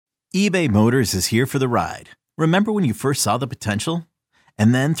eBay Motors is here for the ride. Remember when you first saw the potential?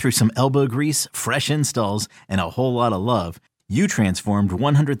 And then through some elbow grease, fresh installs, and a whole lot of love, you transformed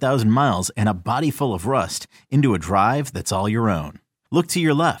 100,000 miles and a body full of rust into a drive that's all your own. Look to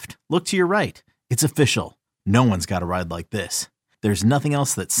your left. Look to your right. It's official. No one's got a ride like this. There's nothing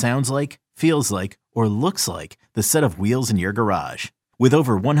else that sounds like, feels like, or looks like the set of wheels in your garage. With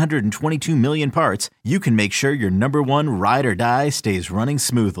over 122 million parts, you can make sure your number one ride or die stays running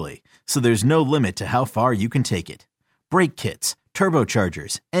smoothly. So there's no limit to how far you can take it. Brake kits,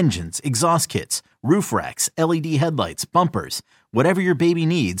 turbochargers, engines, exhaust kits, roof racks, LED headlights, bumpers, whatever your baby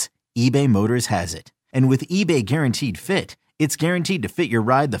needs, eBay Motors has it. And with eBay Guaranteed Fit, it's guaranteed to fit your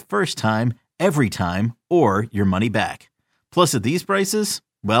ride the first time, every time, or your money back. Plus at these prices,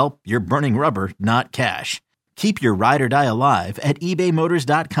 well, you're burning rubber, not cash. Keep your ride or die alive at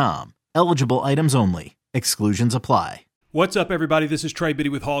ebaymotors.com. Eligible items only. Exclusions apply. What's up, everybody? This is Trey Biddy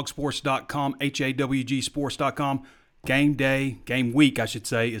with hogsports.com, HAWGsports.com. Game day, game week, I should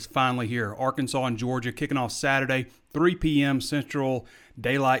say, is finally here. Arkansas and Georgia kicking off Saturday, 3 p.m. Central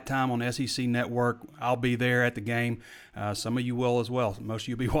Daylight Time on SEC Network. I'll be there at the game. Some of you will as well. Most of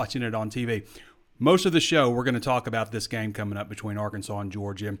you will be watching it on TV. Most of the show, we're going to talk about this game coming up between Arkansas and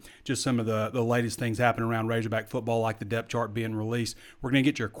Georgia, just some of the latest things happening around Razorback football, like the depth chart being released. We're going to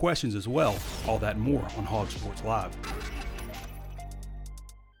get your questions as well. All that and more on Hog Sports Live.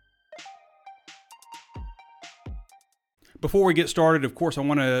 Before we get started, of course, I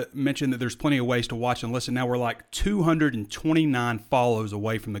want to mention that there's plenty of ways to watch and listen. Now we're like 229 follows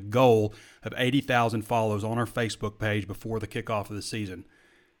away from the goal of 80,000 follows on our Facebook page before the kickoff of the season.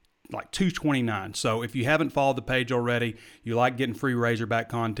 Like 229. So if you haven't followed the page already, you like getting free Razorback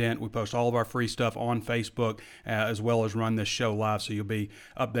content, we post all of our free stuff on Facebook as well as run this show live, so you'll be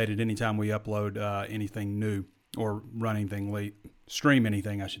updated anytime we upload anything new or run anything late, stream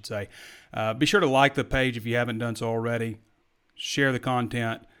anything, I should say. Be sure to like the page if you haven't done so already. Share the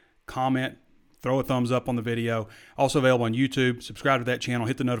content, comment, throw a thumbs up on the video. Also available on YouTube. Subscribe to that channel.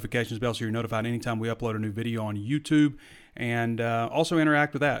 Hit the notifications bell so you're notified anytime we upload a new video on YouTube. And also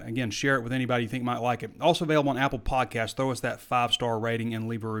interact with that. Again, share it with anybody you think might like it. Also available on Apple Podcasts. Throw us that 5-star rating and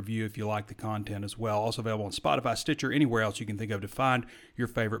leave a review if you like the content as well. Also available on Spotify, Stitcher, anywhere else you can think of to find your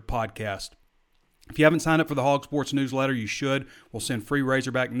favorite podcast. If you haven't signed up for the Hog Sports newsletter, you should. We'll send free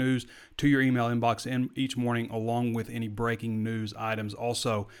Razorback news to your email inbox each morning, along with any breaking news items.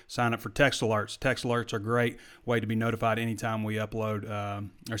 Also, sign up for text alerts. Text alerts are a great way to be notified anytime we upload,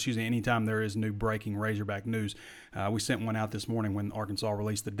 anytime there is new breaking Razorback news. We sent one out this morning when Arkansas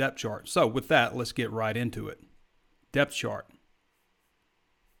released the depth chart. So with that, let's get right into it. Depth chart.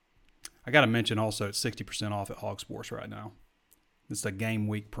 I got to mention also it's 60% off at Hog Sports right now. It's a game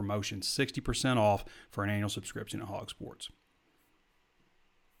week promotion, 60% off for an annual subscription at Hog Sports.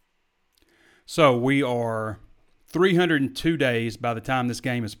 So we are 302 days by the time this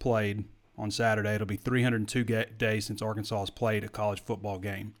game is played on Saturday. It'll be 302 days since Arkansas has played a college football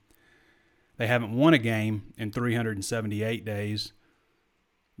game. They haven't won a game in 378 days.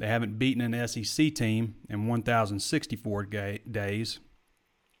 They haven't beaten an SEC team in 1,064 days,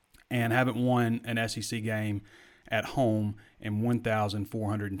 and haven't won an SEC game at home in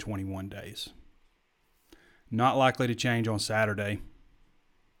 1,421 days. Not likely to change on Saturday.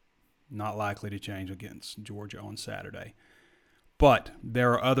 Not likely to change against Georgia on Saturday. But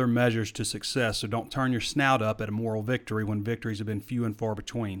there are other measures to success, so don't turn your snout up at a moral victory when victories have been few and far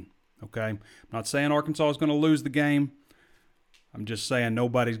between. Okay? I'm not saying Arkansas is going to lose the game. I'm just saying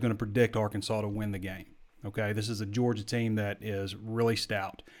nobody's going to predict Arkansas to win the game. Okay? This is a Georgia team that is really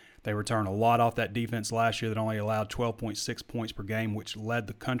stout. They returned a lot off that defense last year that only allowed 12.6 points per game, which led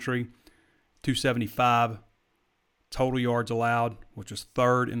the country. 275 total yards allowed, which was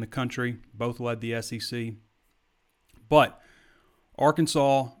third in the country. Both led the SEC. But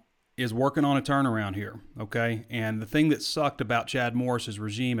Arkansas is working on a turnaround here, okay? And the thing that sucked about Chad Morris's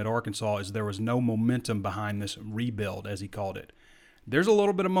regime at Arkansas is there was no momentum behind this rebuild, as he called it. There's a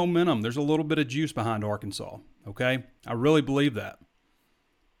little bit of momentum. There's a little bit of juice behind Arkansas, okay? I really believe that.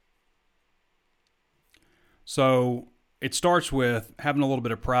 So it starts with having a little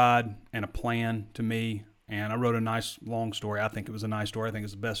bit of pride and a plan to me. And I wrote a nice long story. I think it was a nice story. I think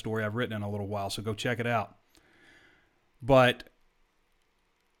it's the best story I've written in a little while. So go check it out. But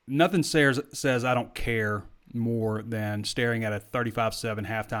nothing says I don't care more than staring at a 35-7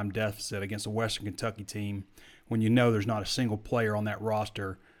 halftime deficit against a Western Kentucky team when you know there's not a single player on that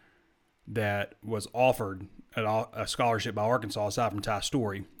roster that was offered a scholarship by Arkansas aside from Ty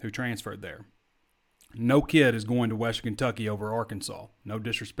Story, who transferred there. No kid is going to Western Kentucky over Arkansas. No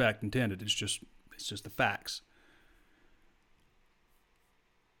disrespect intended. It's just the facts.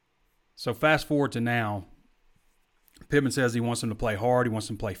 So fast forward to now, Pittman says he wants them to play hard. He wants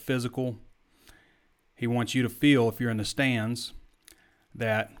them to play physical. He wants you to feel, if you're in the stands,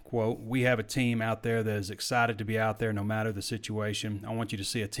 that, quote, we have a team out there that is excited to be out there no matter the situation. I want you to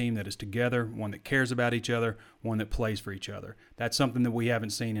see a team that is together, one that cares about each other, one that plays for each other. That's something that we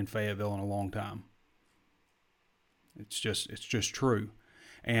haven't seen in Fayetteville in a long time. It's just true.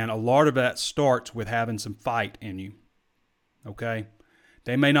 And a lot of that starts with having some fight in you. Okay?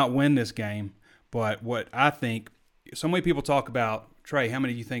 They may not win this game, but what I think, so many people talk about, Trey, how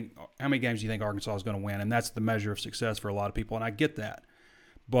many games do you think Arkansas is going to win? And that's the measure of success for a lot of people, and I get that.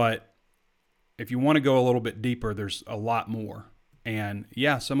 But if you want to go a little bit deeper, there's a lot more. And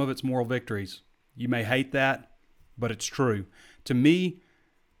yeah, some of it's moral victories. You may hate that, but it's true. To me,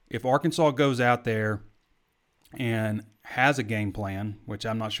 if Arkansas goes out there and has a game plan, which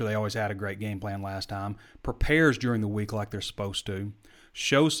I'm not sure they always had a great game plan last time, prepares during the week like they're supposed to,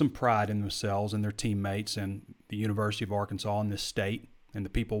 shows some pride in themselves and their teammates and the University of Arkansas and this state and the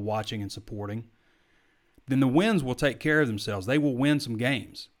people watching and supporting, then the wins will take care of themselves. They will win some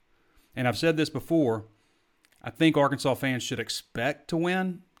games. And I've said this before, I think Arkansas fans should expect to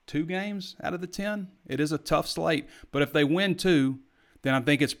win 2 games out of the 10. It is a tough slate, but if they win 2, then I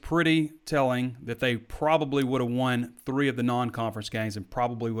think it's pretty telling that they probably would have won 3 of the non-conference games and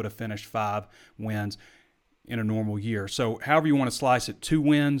probably would have finished 5 wins in a normal year. So however you want to slice it, 2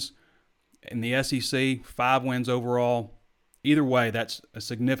 wins in the SEC, 5 wins overall. Either way, that's a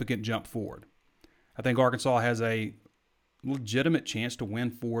significant jump forward. I think Arkansas has a legitimate chance to win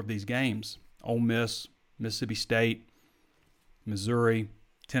 4 of these games. Ole Miss, Mississippi State, Missouri,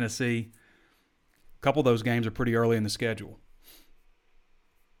 Tennessee. A couple of those games are pretty early in the schedule.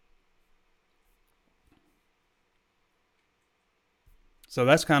 So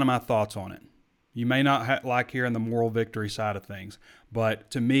that's kind of my thoughts on it. You may not like hearing the moral victory side of things, but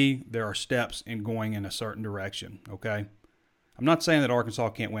to me, there are steps in going in a certain direction, okay? I'm not saying that Arkansas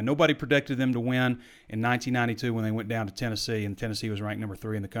can't win. Nobody predicted them to win in 1992 when they went down to Tennessee, and Tennessee was ranked number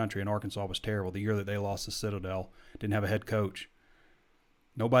 3 in the country, and Arkansas was terrible. The year that they lost to Citadel, didn't have a head coach.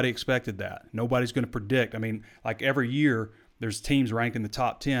 Nobody expected that. Nobody's going to predict. I mean, like every year, there's teams ranked in the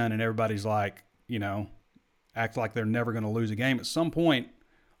top 10, and everybody's like, act like they're never going to lose a game. At some point,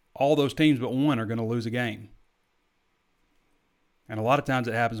 all those teams but one are going to lose a game. And a lot of times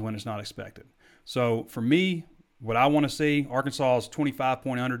it happens when it's not expected. So for me, what I want to see, Arkansas is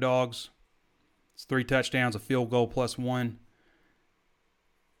 25-point underdogs. It's 3 touchdowns, a field goal plus 1.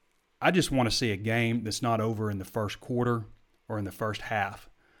 I just want to see a game that's not over in the first quarter or in the first half.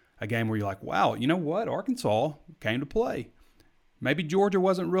 A game where you're like, wow, you know what? Arkansas came to play. Maybe Georgia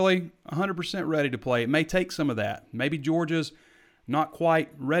wasn't really 100% ready to play. It may take some of that. Maybe Georgia's not quite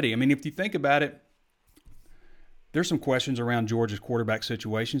ready. I mean, if you think about it, there's some questions around Georgia's quarterback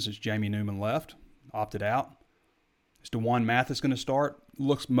situation since Jamie Newman left, opted out. Is DeJuan Mathis going to start?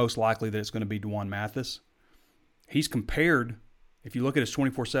 Looks most likely that it's going to be DeJuan Mathis. He's compared, if you look at his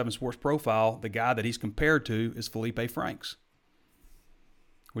 24/7 Sports profile, the guy that he's compared to is Felipe Franks.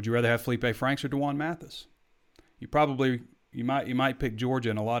 Would you rather have Felipe Franks or DeJuan Mathis? You might pick Georgia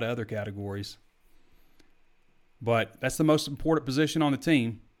in a lot of other categories. But that's the most important position on the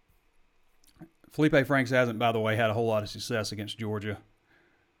team. Felipe Franks hasn't, by the way, had a whole lot of success against Georgia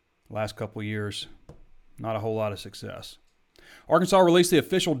the last couple of years. Not a whole lot of success. Arkansas released the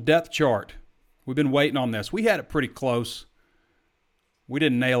official depth chart. We've been waiting on this. We had it pretty close. We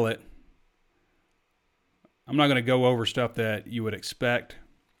didn't nail it. I'm not going to go over stuff that you would expect.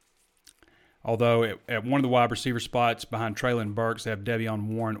 Although at one of the wide receiver spots behind Traylon Burks, they have Devion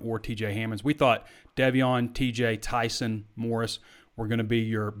Warren or TJ Hammonds. We thought Devion, TJ, Tyson, Morris were going to be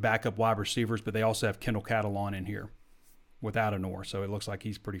your backup wide receivers, but they also have Kendall Catalon in here without an or, so it looks like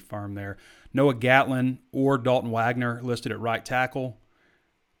he's pretty firm there. Noah Gatlin or Dalton Wagner listed at right tackle.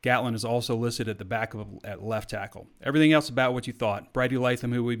 Gatlin is also listed at the backup at left tackle. Everything else about what you thought. Brady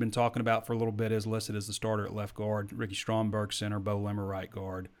Latham, who we've been talking about for a little bit, is listed as the starter at left guard. Ricky Stromberg, center. Bo Limmer, right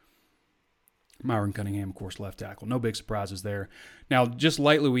guard. Myron Cunningham, of course, left tackle. No big surprises there. Now, just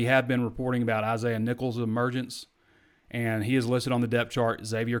lately we have been reporting about Isaiah Nichols' emergence, and he is listed on the depth chart,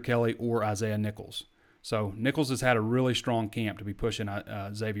 Xavier Kelly or Isaiah Nichols. So Nichols has had a really strong camp to be pushing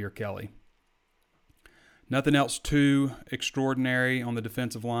Xavier Kelly. Nothing else too extraordinary on the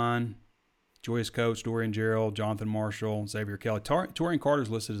defensive line. Julius Coates, Dorian Gerald, Jonathan Marshall, Xavier Kelly. Torian Carter's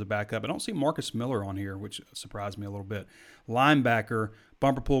listed as a backup. I don't see Marcus Miller on here, which surprised me a little bit. Linebacker,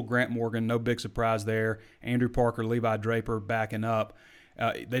 Bumper Pool, Grant Morgan, no big surprise there. Andrew Parker, Levi Draper backing up.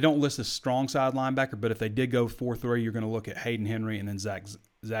 They don't list a strong side linebacker, but if they did go 4-3, you're going to look at Hayden Henry and then Zach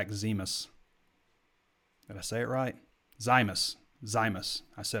Zemas. Did I say it right? Zymas. Zymus.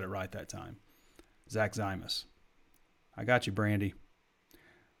 I said it right that time. Zach Zymus. I got you, Brandy.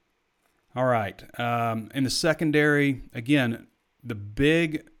 All right. In the secondary, again,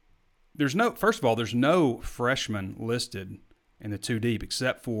 there's no freshman listed in the two deep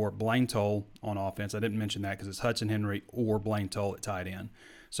except for Blaine Toll on offense. I didn't mention that because it's Hudson Henry or Blaine Toll at tight end.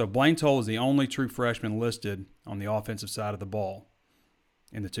 So Blaine Toll is the only true freshman listed on the offensive side of the ball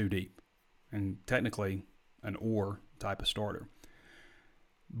in the two deep, and technically an or type of starter.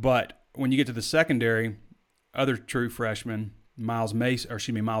 But when you get to the secondary, other true freshmen, Miles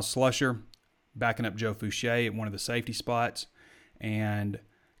Slusher, backing up Joe Fouché at one of the safety spots, and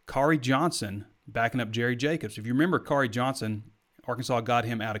Kari Johnson backing up Jerry Jacobs. If you remember Kari Johnson, Arkansas got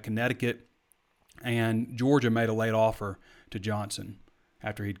him out of Connecticut, and Georgia made a late offer to Johnson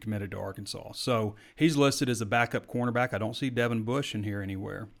after he'd committed to Arkansas. So he's listed as a backup cornerback. I don't see Devin Bush in here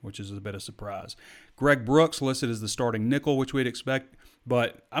anywhere, which is a bit of a surprise. Greg Brooks listed as the starting nickel, which we'd expect,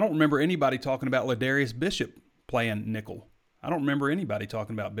 but I don't remember anybody talking about Ladarius Bishop playing nickel. I don't remember anybody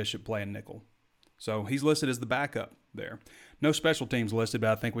talking about Bishop playing nickel. So he's listed as the backup there. No special teams listed, but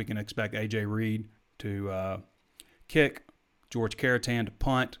I think we can expect A.J. Reed to kick, George Caratan to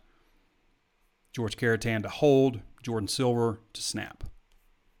punt, George Caratan to hold, Jordan Silver to snap.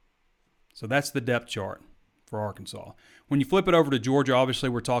 So that's the depth chart for Arkansas. When you flip it over to Georgia, obviously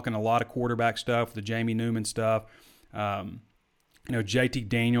we're talking a lot of quarterback stuff, the Jamie Newman stuff. JT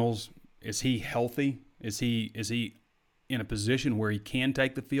Daniels, is he healthy? Is he in a position where he can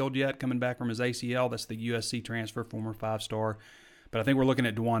take the field yet, coming back from his ACL? That's the USC transfer, former 5-star. But I think we're looking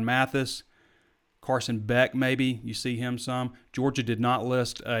at Dwan Mathis, Carson Beck maybe. You see him some. Georgia did not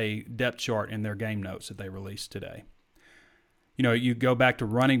list a depth chart in their game notes that they released today. You go back to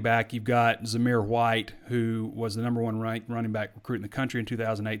running back, you've got Zamir White, who was the number one ranked running back recruit in the country in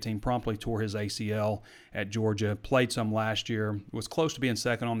 2018, promptly tore his ACL at Georgia, played some last year, was close to being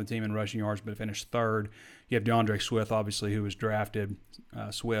second on the team in rushing yards, but finished third. You have DeAndre Swift, obviously, who was drafted,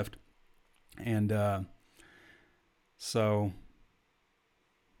 Swift. And so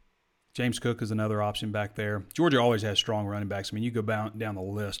James Cook is another option back there. Georgia always has strong running backs. I mean, you go down the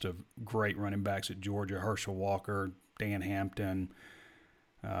list of great running backs at Georgia, Herschel Walker, Dan Hampton,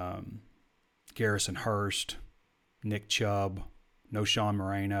 Garrison Hurst, Nick Chubb, Noshawn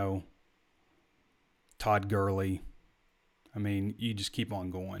Moreno, Todd Gurley. I mean, you just keep on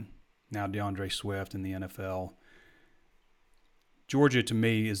going. Now DeAndre Swift in the NFL. Georgia, to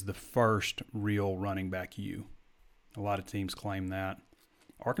me, is the first real running back U. A lot of teams claim that.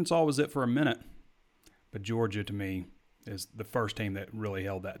 Arkansas was it for a minute, but Georgia, to me, is the first team that really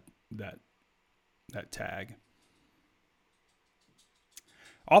held that tag.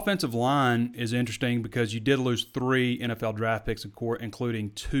 Offensive line is interesting because you did lose 3 NFL draft picks, including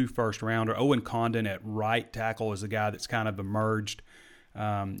 2 first-rounder. Owen Condon at right tackle is the guy that's kind of emerged.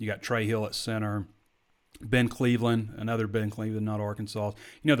 You got Trey Hill at center. Ben Cleveland, another Ben Cleveland, not Arkansas.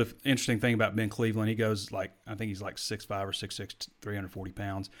 The interesting thing about Ben Cleveland, he goes I think he's like 6'5 or 6'6", 340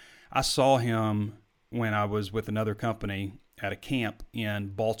 pounds. I saw him when I was with another company at a camp in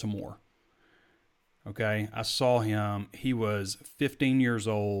Baltimore. Okay, I saw him. He was 15 years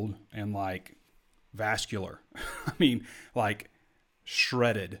old and vascular. I mean,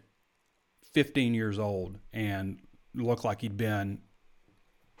 shredded. 15 years old and looked like he'd been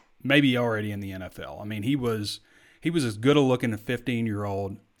maybe already in the NFL. I mean, he was as good a looking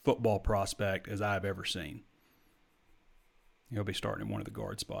 15-year-old football prospect as I've ever seen. He'll be starting in one of the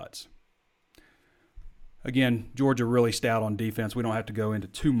guard spots. Again, Georgia really stout on defense. We don't have to go into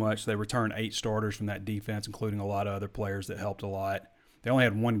too much. They returned 8 starters from that defense, including a lot of other players that helped a lot. They only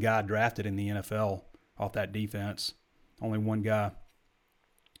had one guy drafted in the NFL off that defense. Only one guy.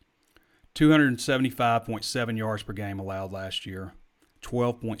 275.7 yards per game allowed last year.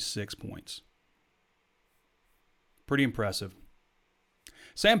 12.6 points. Pretty impressive.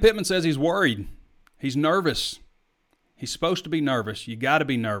 Sam Pittman says he's worried. He's nervous. He's supposed to be nervous. You got to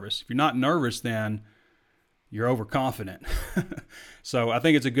be nervous. If you're not nervous, then you're overconfident. So I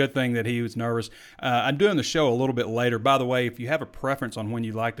think it's a good thing that he was nervous. I'm doing the show a little bit later. By the way, if you have a preference on when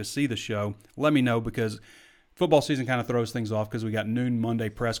you'd like to see the show, let me know, because football season kind of throws things off because we got noon Monday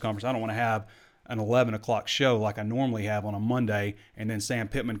press conference. I don't want to have an 11 o'clock show like I normally have on a Monday, and then Sam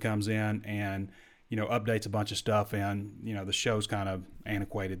Pittman comes in and updates a bunch of stuff, and the show's kind of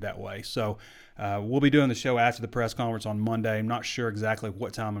antiquated that way. So we'll be doing the show after the press conference on Monday. I'm not sure exactly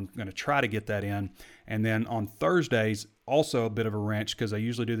what time I'm going to try to get that in. And then on Thursdays, also a bit of a wrench because I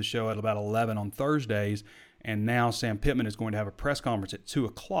usually do the show at about 11 on Thursdays, and now Sam Pittman is going to have a press conference at 2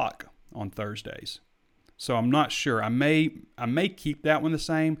 o'clock on Thursdays. So I'm not sure. I may keep that one the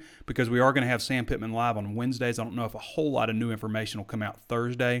same because we are going to have Sam Pittman live on Wednesdays. I don't know if a whole lot of new information will come out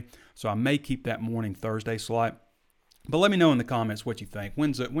Thursday, so I may keep that morning Thursday slot. But let me know in the comments what you think.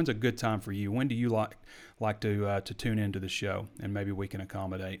 When's a good time for you? When do you like to tune into the show? And maybe we can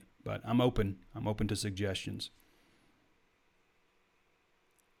accommodate. But I'm open. I'm open to suggestions.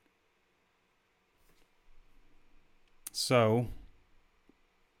 So,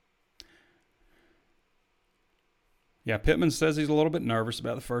 yeah, Pittman says he's a little bit nervous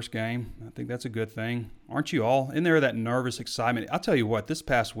about the first game. I think that's a good thing. Aren't you all? In there, that nervous excitement. I'll tell you what, this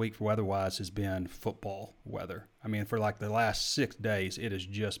past week weather-wise has been football weather. I mean, for like the last 6 days, it has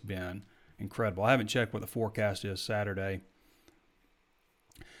just been incredible. I haven't checked what the forecast is Saturday.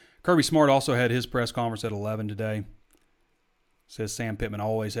 Kirby Smart also had his press conference at 11 today. Says Sam Pittman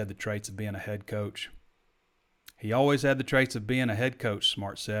always had the traits of being a head coach. He always had the traits of being a head coach,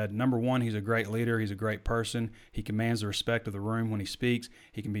 Smart said. Number one, he's a great leader. He's a great person. He commands the respect of the room when he speaks.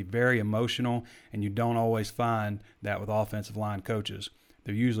 He can be very emotional, and you don't always find that with offensive line coaches.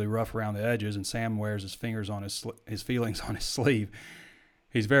 They're usually rough around the edges, and Sam wears his feelings on his sleeve.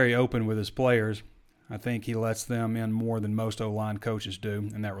 He's very open with his players. I think he lets them in more than most O-line coaches do,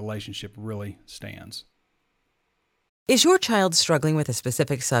 and that relationship really stands. Is your child struggling with a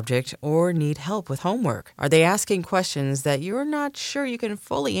specific subject or need help with homework? Are they asking questions that you're not sure you can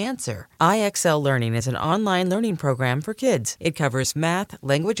fully answer? IXL Learning is an online learning program for kids. It covers math,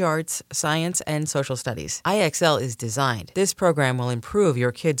 language arts, science, and social studies. IXL is designed. This program will improve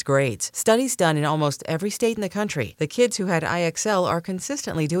your kids' grades. Studies done in almost every state in the country. The kids who had IXL are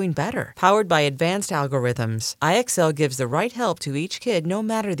consistently doing better. Powered by advanced algorithms, IXL gives the right help to each kid no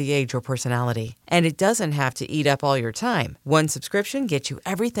matter the age or personality. And it doesn't have to eat up all your time. One subscription gets you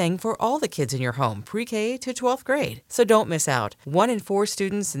everything for all the kids in your home, pre-K to 12th grade. So don't miss out. 1 in 4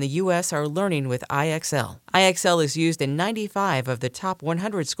 students in the U.S. are learning with IXL. IXL is used in 95 of the top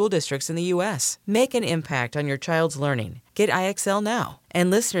 100 school districts in the U.S. Make an impact on your child's learning. Get IXL now. And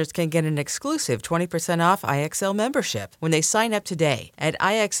listeners can get an exclusive 20% off IXL membership when they sign up today at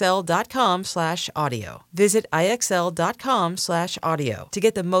IXL.com/audio. Visit IXL.com/audio to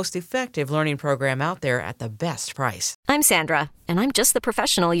get the most effective learning program out there at the best price. I'm Sandra, and I'm just the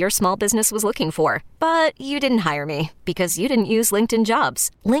professional your small business was looking for. But you didn't hire me because you didn't use LinkedIn Jobs.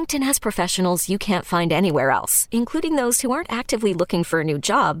 LinkedIn has professionals you can't find anywhere else, including those who aren't actively looking for a new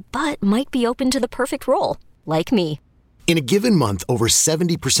job, but might be open to the perfect role, like me. In a given month, over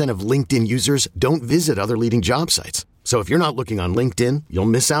 70% of LinkedIn users don't visit other leading job sites. So if you're not looking on LinkedIn, you'll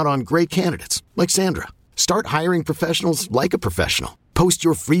miss out on great candidates like Sandra. Start hiring professionals like a professional. Post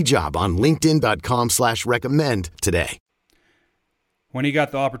your free job on linkedin.com/recommend today. When he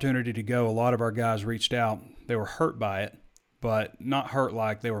got the opportunity to go, a lot of our guys reached out. They were hurt by it, but not hurt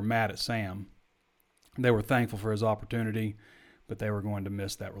like they were mad at Sam. They were thankful for his opportunity, but they were going to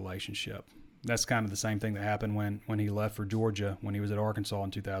miss that relationship. That's kind of the same thing that happened when he left for Georgia when he was at Arkansas in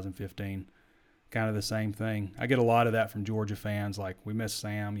 2015. Kind of the same thing. I get a lot of that from Georgia fans, like, we miss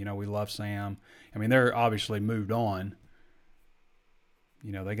Sam, we love Sam. I mean, they're obviously moved on.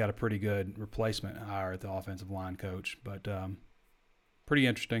 They got a pretty good replacement hire at the offensive line coach, but pretty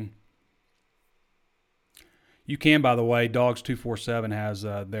interesting. You can, by the way, Dogs247 has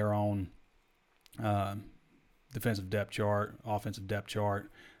their own defensive depth chart, offensive depth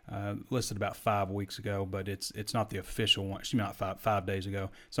chart. Listed about 5 weeks ago, but it's not the official one. Excuse me, not 5 days ago.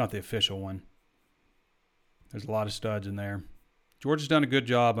 It's not the official one. There's a lot of studs in there. Georgia's done a good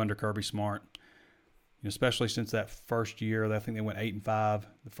job under Kirby Smart, especially since that first year. I think they went 8-5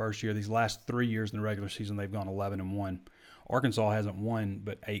 the first year. These last 3 years in the regular season, they've gone 11-1. Arkansas hasn't won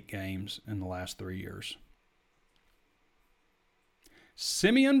but 8 games in the last 3 years.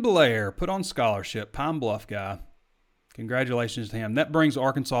 Simeon Blair put on scholarship, Pine Bluff guy. Congratulations to him. That brings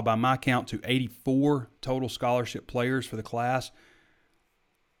Arkansas, by my count, to 84 total scholarship players for the class.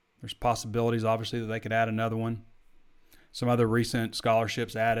 There's possibilities, obviously, that they could add another one. Some other recent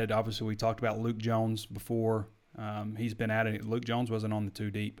scholarships added. Obviously, we talked about Luke Jones before. He's been added. Luke Jones wasn't on the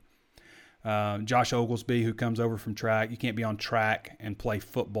 2 deep. Josh Oglesby, who comes over from track. You can't be on track and play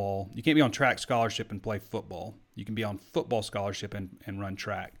football. You can't be on track scholarship and play football. You can be on football scholarship and run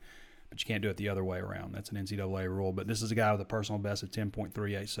track. But you can't do it the other way around. That's an NCAA rule. But this is a guy with a personal best of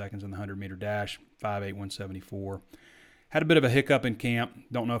 10.38 seconds in the 100-meter dash, 5'8", 174. Had a bit of a hiccup in camp.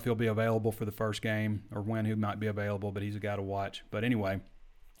 Don't know if he'll be available for the first game or when he might be available, but he's a guy to watch. But anyway,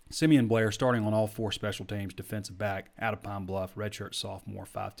 Simeon Blair starting on all 4 special teams, defensive back, out of Pine Bluff, redshirt sophomore,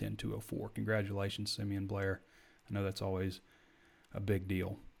 5'10", 204. Congratulations, Simeon Blair. I know that's always a big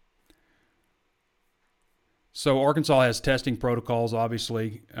deal. So Arkansas has testing protocols,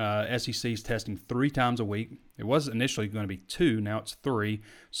 obviously. SEC's testing 3 times a week. It was initially going to be 2, now it's 3.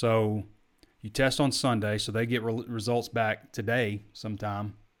 So you test on Sunday, so they get results back today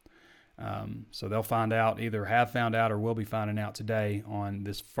sometime. So they'll find out, either have found out or will be finding out today on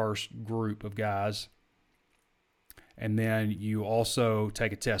this first group of guys. And then you also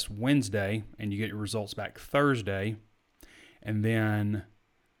take a test Wednesday, and you get your results back Thursday. And then,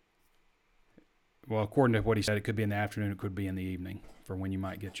 well, according to what he said, it could be in the afternoon, it could be in the evening for when you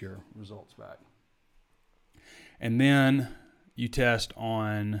might get your results back. And then you test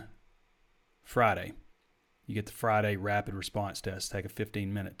on Friday. You get the Friday rapid response test, take a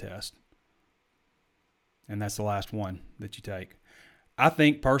 15-minute test. And that's the last one that you take. I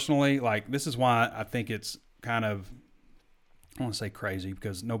think personally, like, this is why I think it's kind of, I don't want to say crazy,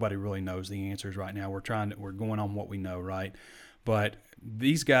 because nobody really knows the answers right now. We're going on what we know, right? But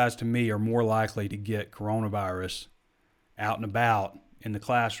these guys, to me, are more likely to get coronavirus out and about in the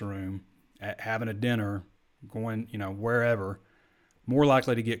classroom, at having a dinner, going, wherever, more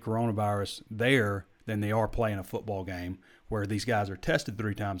likely to get coronavirus there than they are playing a football game, where these guys are tested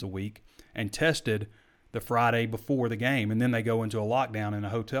 3 times a week and tested the Friday before the game, and then they go into a lockdown in a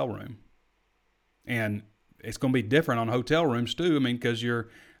hotel room. And it's going to be different on hotel rooms too. Because they're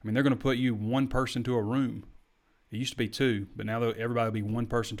going to put you 1 person to a room. It used to be 2, but now everybody will be 1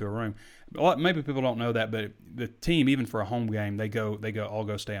 person to a room. Maybe people don't know that, but the team, even for a home game, they all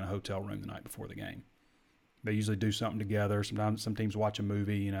go stay in a hotel room the night before the game. They usually do something together. Sometimes some teams watch a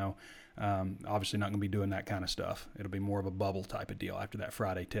movie. Obviously not going to be doing that kind of stuff. It'll be more of a bubble type of deal after that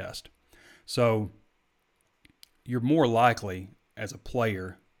Friday test. So you're more likely as a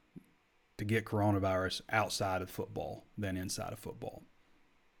player to get coronavirus outside of football than inside of football.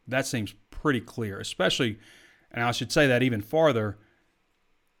 That seems pretty clear, especially, and I should say that even farther,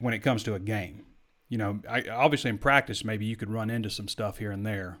 when it comes to a game. Obviously in practice, maybe you could run into some stuff here and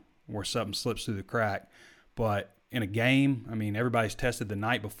there where something slips through the crack. But in a game, everybody's tested the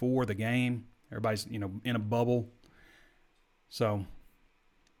night before the game. Everybody's, in a bubble. So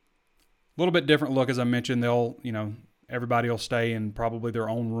a little bit different look, as I mentioned. Everybody will stay in probably their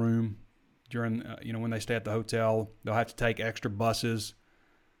own room during, when they stay at the hotel. They'll have to take extra buses.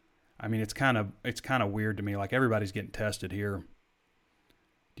 It's kind of weird to me. Like, everybody's getting tested here.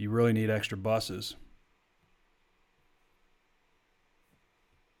 Do you really need extra buses?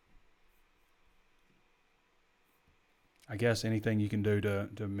 I guess anything you can do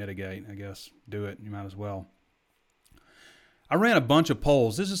to mitigate, do it. You might as well. I ran a bunch of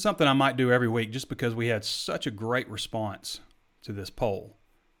polls. This is something I might do every week just because we had such a great response to this poll,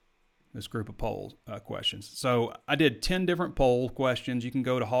 this group of polls questions. So I did 10 different poll questions. You can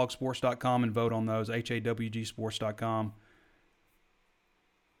go to hogsports.com and vote on those, hawgsports.com.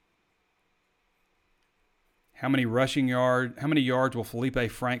 How many yards will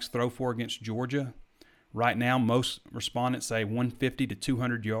Felipe Franks throw for against Georgia? Right now, most respondents say 150 to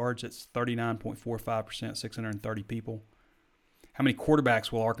 200 yards. That's 39.45%, 630 people. How many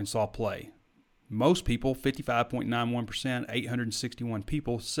quarterbacks will Arkansas play? Most people, 55.91%, 861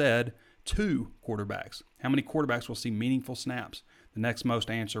 people, said 2 quarterbacks. How many quarterbacks will see meaningful snaps? The next most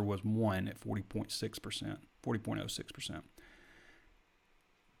answer was 1 at 40.06%.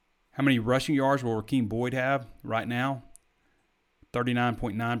 How many rushing yards will Rakeem Boyd have right now?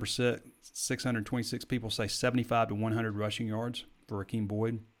 39.9%, 626 people say 75 to 100 rushing yards for Rakeem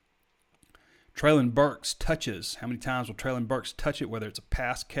Boyd. Treylon Burks touches. How many times will Treylon Burks touch it, whether it's a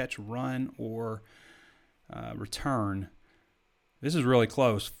pass, catch, run, or return? This is really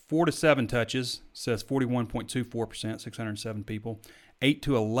close. 4 to 7 touches says 41.24%, 607 people. 8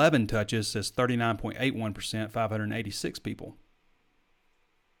 to 11 touches says 39.81%, 586 people.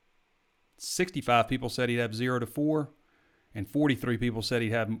 65 people said he'd have 0 to 4, and 43 people said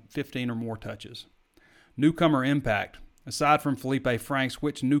he'd have 15 or more touches. Newcomer impact. Aside from Felipe Franks,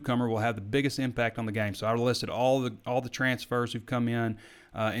 which newcomer will have the biggest impact on the game? So I listed all the transfers who've come in,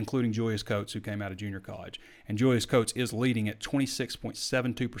 including Julius Coates, who came out of junior college. And Julius Coates is leading at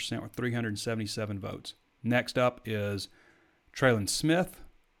 26.72% with 377 votes. Next up is Traylon Smith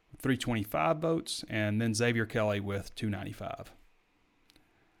with 325 votes, and then Xavier Kelly with 295.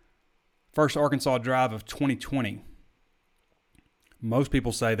 First Arkansas drive of 2020. Most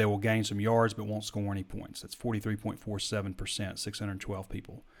people say they will gain some yards but won't score any points. That's 43.47%, 612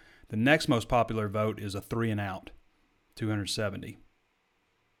 people. The next most popular vote is a 3 and out, 270.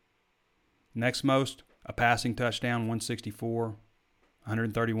 Next most, a passing touchdown, 164.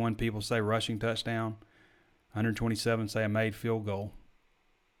 131 people say rushing touchdown. 127 say a made field goal.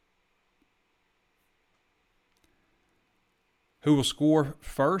 Who will score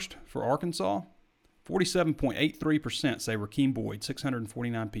first for Arkansas? 47.83% say Rakeem Boyd.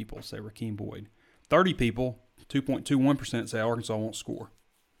 649 people say Rakeem Boyd. 30 people, 2.21%, say Arkansas won't score.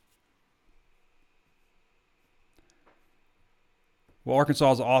 Will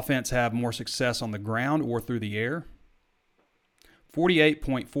Arkansas's offense have more success on the ground or through the air?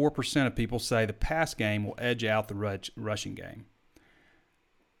 48.4% of people say the pass game will edge out the rushing game.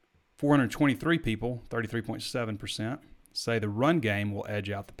 423 people, 33.7%, say the run game will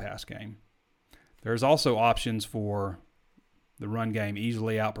edge out the pass game. There's also options for the run game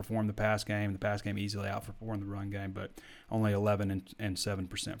easily outperform the pass game easily outperform the run game, but only 11 and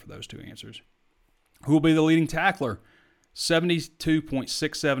 7% for those two answers. Who will be the leading tackler?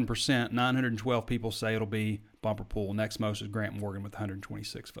 72.67%, 912 people say it'll be Bumper Pool. Next most is Grant Morgan with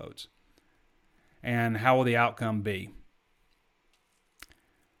 126 votes. And how will the outcome be?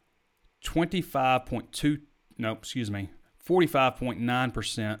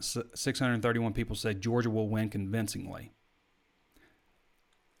 45.9%, 631 people say Georgia will win convincingly.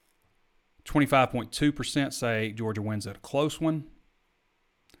 25.2% say Georgia wins at a close one.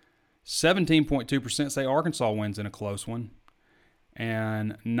 17.2% say Arkansas wins in a close one.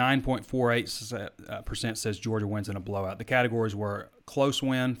 And 9.48% says Georgia wins in a blowout. The categories were close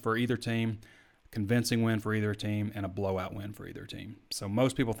win for either team, convincing win for either team, and a blowout win for either team. So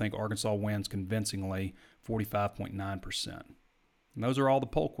most people think Arkansas wins convincingly, 45.9%. And those are all the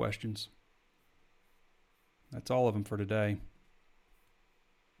poll questions. That's all of them for today.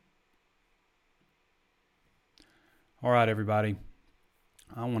 All right, everybody.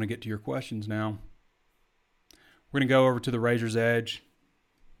 I want to get to your questions now. We're going to go over to the Razor's Edge,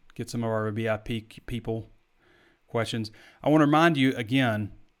 get some of our VIP people questions. I want to remind you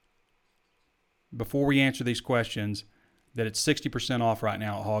again, before we answer these questions, that it's 60% off right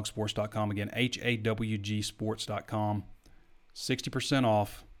now at hawgsports.com. Again, HAWGsports.com. 60%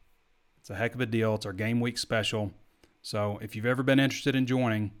 off. It's a heck of a deal. It's our game week special. So if you've ever been interested in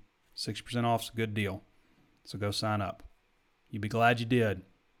joining, 60% off is a good deal. So go sign up. You'll be glad you did.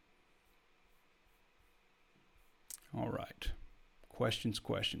 All right. Questions.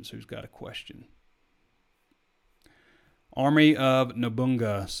 Who's got a question? Army of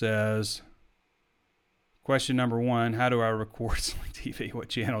Nabunga says, question number 1, how do I record Sling TV? What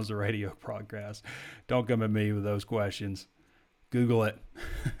channel is the radio broadcast? Don't come at me with those questions. Google it.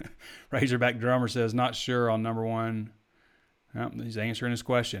 Razorback Drummer says, not sure on number 1. Well, he's answering his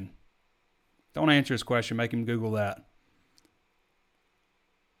question. Don't answer his question. Make him Google that.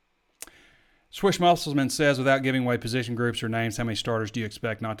 Swish Muscleman says, without giving away position groups or names, how many starters do you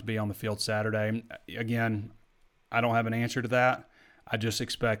expect not to be on the field Saturday? Again, I don't have an answer to that. I just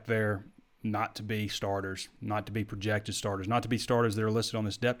expect there not to be starters, not to be projected starters, not to be starters that are listed on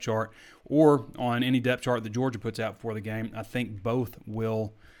this depth chart or on any depth chart that Georgia puts out before the game. I think both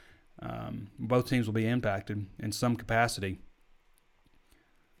teams will be impacted in some capacity.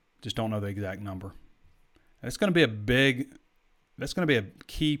 Just don't know the exact number. That's going to be a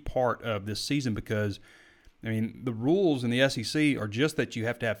key part of this season because, I mean, the rules in the SEC are just that you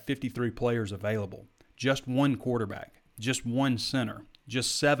have to have 53 players available, just one quarterback, just one center,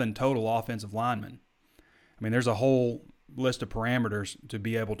 just 7 total offensive linemen. I mean, there's a whole list of parameters to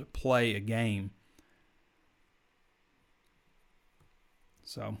be able to play a game.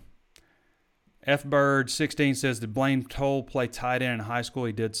 So, FBird16 says, did Blaine Toll play tight end in high school?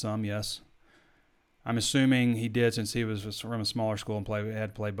 He did some, yes. I'm assuming he did since he was from a smaller school and had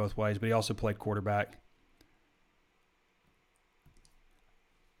to play both ways, but he also played quarterback.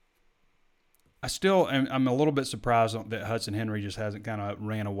 I'm a little bit surprised that Hudson Henry just hasn't kind of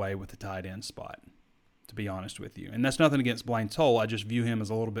ran away with the tight end spot, to be honest with you. And that's nothing against Blaine Toll. I just view him as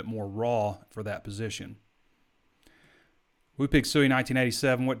a little bit more raw for that position. We picked Suey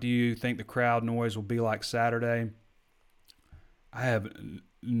 1987. What do you think the crowd noise will be like Saturday? I have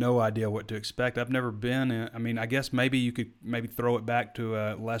no idea what to expect. I've never been. I mean, I guess maybe you could throw it back to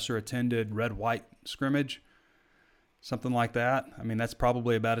a lesser attended red-white scrimmage, something like that. I mean, that's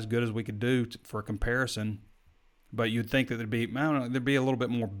probably about as good as we could do for a comparison. But you'd think that there'd be a little bit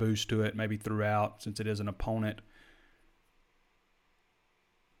more boost to it maybe throughout since it is an opponent.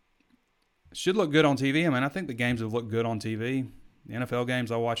 It should look good on TV. I mean, I think the games have looked good on TV. The NFL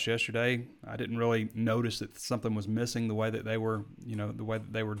games I watched yesterday, I didn't really notice that something was missing the way that they were,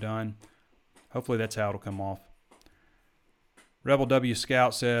 done. Hopefully that's how it'll come off. Rebel W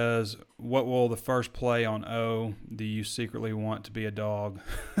Scout says, what will the first play on O? Do you secretly want to be a dog?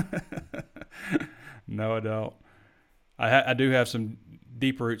 No, I don't. I do have some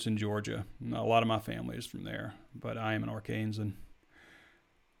deep roots in Georgia. A lot of my family is from there, but I am an Arkansan.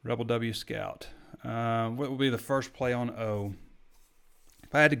 Rebel W Scout. What will be the first play on O?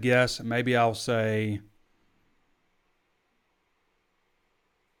 If I had to guess, maybe I'll say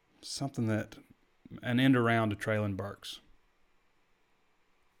something that an end around to Treylon Burks.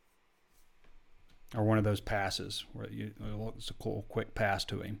 Or one of those passes where it's a cool, quick pass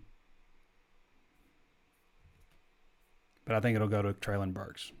to him. But I think it'll go to Treylon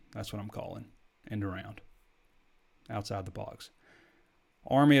Burks. That's what I'm calling. End around. Outside the box.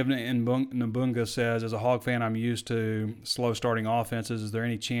 Army of Nabunga says, as a Hog fan, I'm used to slow starting offenses. Is there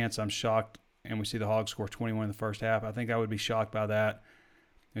any chance I'm shocked and we see the Hogs score 21 in the first half? I think I would be shocked by that,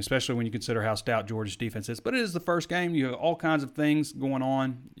 especially when you consider how stout Georgia's defense is. But it is the first game. You have all kinds of things going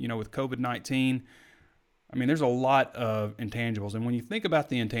on, with COVID-19. I mean, there's a lot of intangibles. And when you think about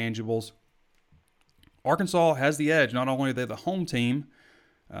the intangibles, Arkansas has the edge. Not only are they the home team,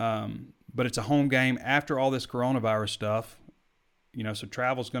 but it's a home game after all this coronavirus stuff. So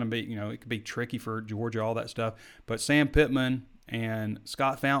travel's going to be, it could be tricky for Georgia, all that stuff. But Sam Pittman and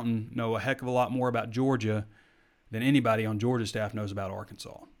Scott Fountain know a heck of a lot more about Georgia than anybody on Georgia's staff knows about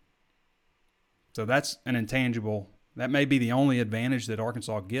Arkansas. So that's an intangible. That may be the only advantage that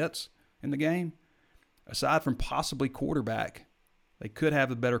Arkansas gets in the game. Aside from possibly quarterback, they could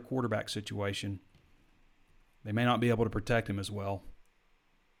have a better quarterback situation. They may not be able to protect him as well.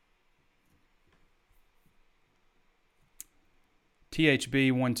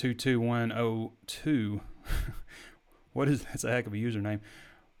 THB122102. That's a heck of a username.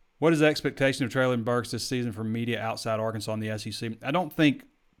 What is the expectation of Treylon Burks this season from media outside Arkansas and the SEC? I don't think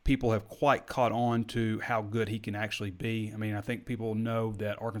people have quite caught on to how good he can actually be. I mean, I think people know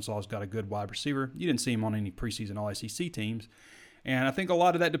that Arkansas has got a good wide receiver. You didn't see him on any preseason All-SEC teams. And I think a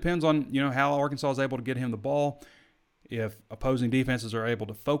lot of that depends on, how Arkansas is able to get him the ball, if opposing defenses are able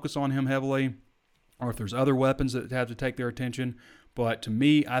to focus on him heavily, or if there's other weapons that have to take their attention. But to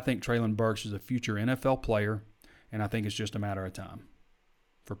me, I think Treylon Burks is a future NFL player, and I think it's just a matter of time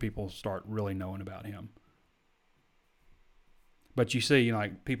for people to start really knowing about him. But you see,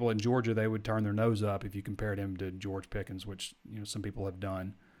 people in Georgia, they would turn their nose up if you compared him to George Pickens, which some people have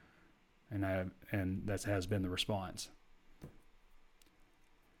done, and that has been the response.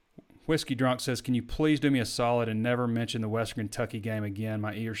 Whiskey Drunk says, can you please do me a solid and never mention the Western Kentucky game again?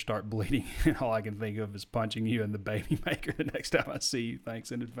 My ears start bleeding, and all I can think of is punching you in the baby maker the next time I see you.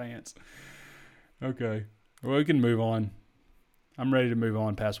 Thanks in advance. Okay. Well, we can move on. I'm ready to move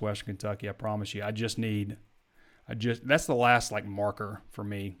on past Western Kentucky, I promise you. That's the last, marker for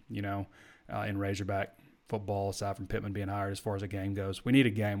me, in Razorback football, aside from Pittman being hired as far as a game goes. We need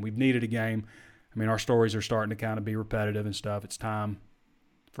a game. We've needed a game. I mean, our stories are starting to kind of be repetitive and stuff. It's time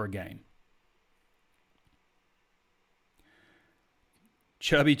for a game.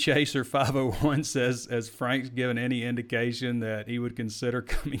 Chubby Chaser 501 says, has Frank's given any indication that he would consider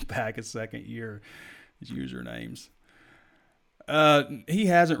coming back a second year? His usernames. He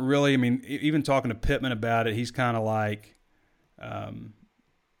hasn't really. I mean, even talking to Pittman about it, he's kind of like,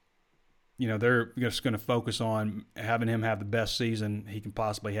 they're just going to focus on having him have the best season he can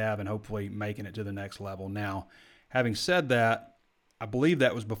possibly have and hopefully making it to the next level. Now, having said that, I believe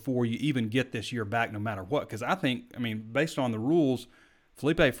that was before you even get this year back no matter what. Because based on the rules,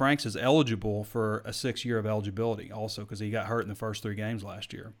 Felipe Franks is eligible for a 6th year of eligibility also because he got hurt in the first 3 games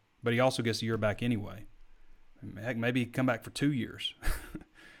last year. But he also gets a year back anyway. Heck, maybe he can come back for 2 years.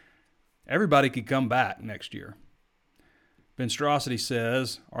 Everybody could come back next year. Venstrosity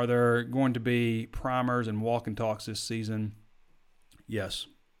says, are there going to be primers and walk and talks this season? Yes.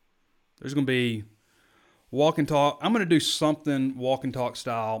 There's going to be walk and talk. I'm going to do something walk and talk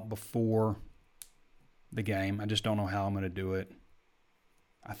style before the game. I just don't know how I'm going to do it.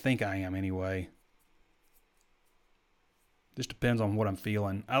 I think I am anyway. Just depends on what I'm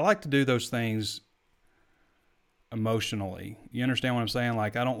feeling. I like to do those things emotionally. You understand what I'm saying? I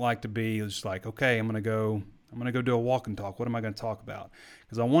don't like to be just okay, I'm going to go do a walk and talk. What am I going to talk about?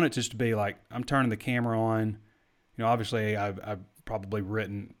 Because I want it just to be I'm turning the camera on. Obviously I've probably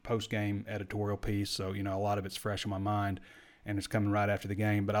written post-game editorial piece, so a lot of it's fresh in my mind and it's coming right after the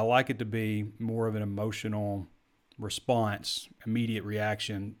game. But I like it to be more of an emotional response, immediate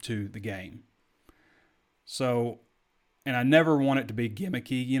reaction to the game. So, and I never want it to be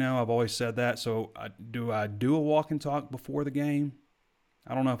gimmicky, I've always said that. So do I do a walk and talk before the game?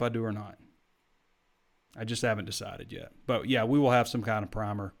 I don't know if I do or not. I just haven't decided yet. But, yeah, we will have some kind of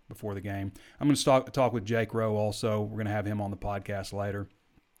primer before the game. I'm going to talk with Jake Rowe also. We're going to have him on the podcast later.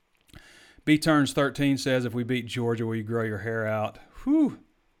 B-Turns13 says, if we beat Georgia, will you grow your hair out? Whew.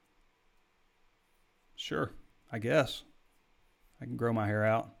 Sure, I guess. I can grow my hair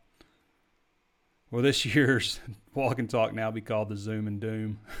out. Will this year's walk and talk now be called the Zoom and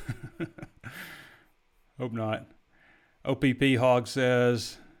Doom? Hope not. OPP Hog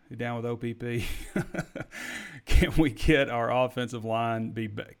says, you down with OPP? Can we get our offensive line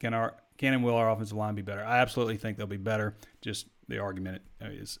can and will our offensive line be better? I absolutely think they'll be better. Just the argument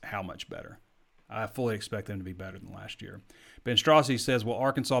is how much better. I fully expect them to be better than last year. Ben Straussy says, will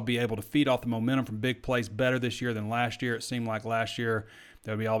Arkansas be able to feed off the momentum from big plays better this year than last year? It seemed like last year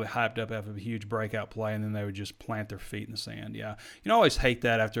they would be all hyped up after a huge breakout play, and then they would just plant their feet in the sand. Yeah, I always hate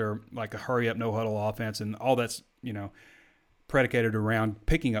that after like a hurry-up, no-huddle offense, and all that's, predicated around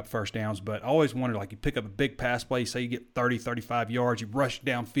picking up first downs. But I always wonder, like, you pick up a big pass play, say you get 30, 35 yards, you rush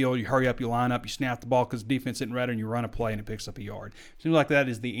downfield, you hurry up, you line up, you snap the ball because the defense isn't ready, and you run a play and it picks up a yard. Seems like that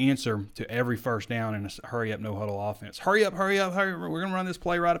is the answer to every first down in a hurry-up, no-huddle offense. Hurry up, hurry up, hurry up. We're going to run this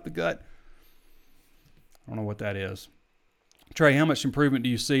play right up the gut. I don't know what that is. Trey, how much improvement do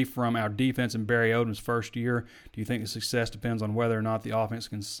you see from our defense in Barry Odom's first year? Do you think the success depends on whether or not the offense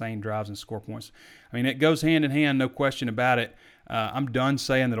can sustain drives and score points? I mean, it goes hand in hand, no question about it. I'm done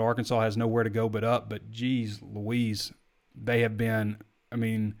saying that Arkansas has nowhere to go but up, but geez Louise, they have been,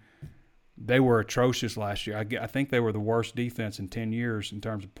 they were atrocious last year. I think they were the worst defense in 10 years in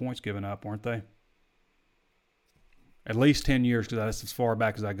terms of points given up, weren't they? At least 10 years, because that's as far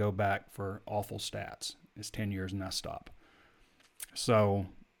back as I go back for awful stats. It's 10 years and I stop. So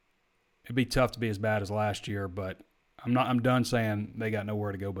it'd be tough to be as bad as last year, but I'm done saying they got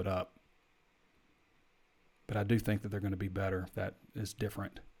nowhere to go but up. But I do think that they're going to be better. That is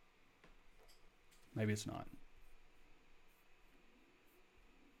different. Maybe it's not.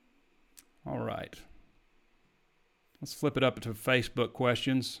 All right. Let's flip it up to Facebook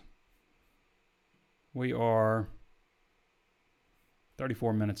questions. We are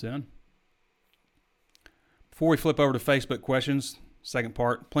 34 minutes in. Before we flip over to Facebook questions, second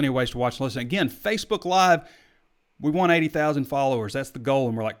part, plenty of ways to watch and listen. Again, Facebook Live, we want 80,000 followers. That's the goal,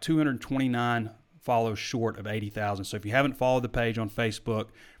 and we're like 229 follows short of 80,000. So if you haven't followed the page on Facebook,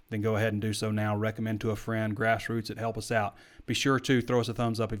 then go ahead and do so now. Recommend to a friend. Grassroots, it help us out. Be sure to throw us a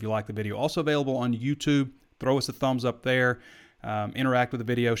thumbs up if you like the video. Also available on YouTube. Throw us a thumbs up there. Interact with the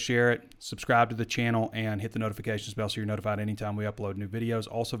video, share it, subscribe to the channel, and hit the notifications bell so you're notified anytime we upload new videos.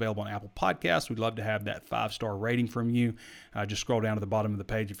 Also available on Apple Podcasts. We'd love to have that 5-star rating from you. Just scroll down to the bottom of the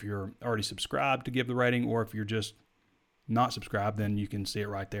page if you're already subscribed to give the rating, or if you're just not subscribed, then you can see it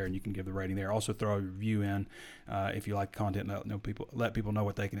right there and you can give the rating there. Also throw a review in if you like the content and let people know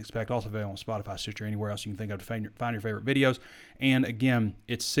what they can expect. Also available on Spotify, Stitcher, anywhere else you can think of to find your favorite videos. And again,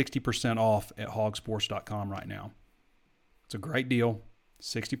 it's 60% off at hogsports.com right now. It's a great deal,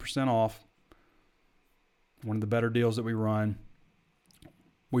 60% off. One of the better deals that we run.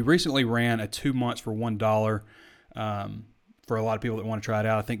 We recently ran a 2 months for $1 for a lot of people that want to try it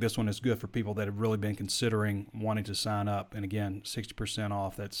out. I think this one is good for people that have really been considering wanting to sign up. And again, 60%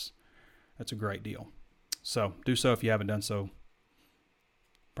 off, that's a great deal. So do so if you haven't done so.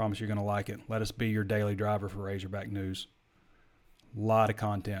 Promise you're going to like it. Let us be your daily driver for Razorback News. A lot of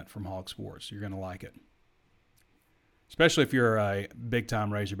content from Hog Sports. You're going to like it. Especially if you're a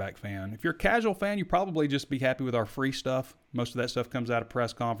big-time Razorback fan. If you're a casual fan, you probably just be happy with our free stuff. Most of that stuff comes out of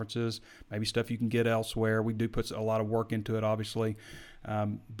press conferences, maybe stuff you can get elsewhere. We do put a lot of work into it, obviously.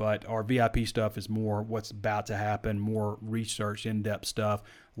 But our VIP stuff is more what's about to happen, more research, in-depth stuff,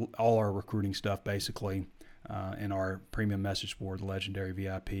 all our recruiting stuff, basically, in our premium message board, the legendary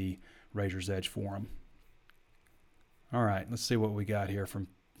VIP Razor's Edge Forum. All right, let's see what we got here from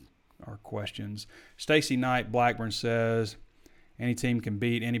our questions. Stacy Knight Blackburn says, any team can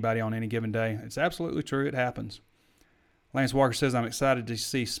beat anybody on any given day. It's absolutely true. It happens. Lance Walker says, I'm excited to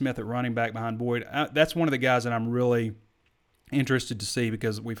see Smith at running back behind Boyd. That's one of the guys that I'm really interested to see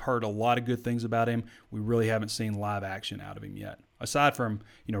because we've heard a lot of good things about him. We really haven't seen live action out of him yet. Aside from,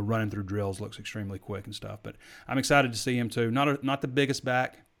 running through drills, looks extremely quick and stuff. But I'm excited to see him too. Not the biggest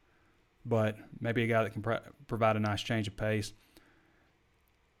back, but maybe a guy that can provide a nice change of pace.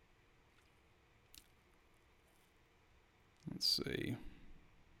 Let's see.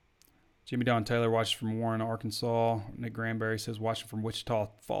 Jimmy Don Taylor watches from Warren, Arkansas. Nick Granberry says watching from Wichita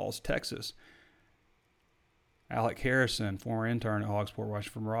Falls, Texas. Alec Harrison, former intern at Hogsport,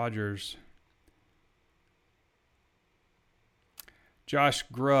 watching from Rogers. Josh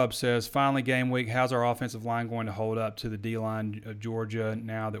Grubb says, finally game week, how's our offensive line going to hold up to the D-line of Georgia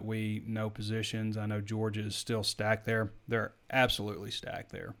now that we know positions? I know Georgia is still stacked there. They're absolutely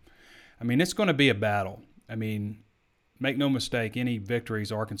stacked there. It's going to be a battle. Make no mistake, any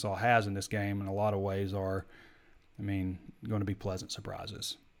victories Arkansas has in this game in a lot of ways are, going to be pleasant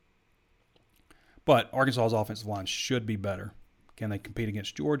surprises. But Arkansas's offensive line should be better. Can they compete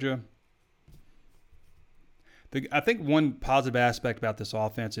against Georgia? I think one positive aspect about this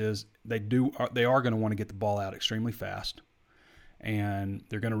offense is they are going to want to get the ball out extremely fast, and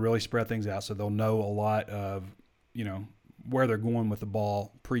they're going to really spread things out, so they'll know a lot of, where they're going with the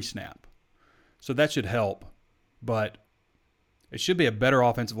ball pre-snap. So that should help, but it should be a better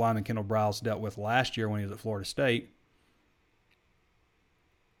offensive line than Kendall Briles dealt with last year when he was at Florida State.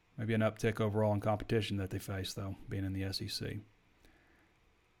 Maybe an uptick overall in competition that they face, though, being in the SEC.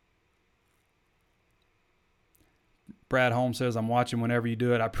 Brad Holmes says, I'm watching whenever you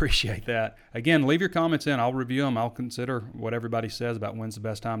do it. I appreciate that. Again, leave your comments in. I'll review them. I'll consider what everybody says about when's the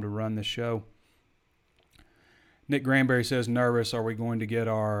best time to run this show. Nick Granberry says, nervous. Are we going to get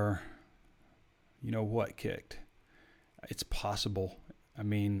our you-know-what kicked? It's possible. I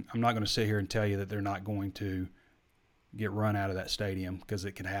mean, I'm not going to sit here and tell you that they're not going to get run out of that stadium, because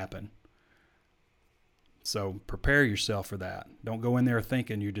it can happen. So prepare yourself for that. Don't go in there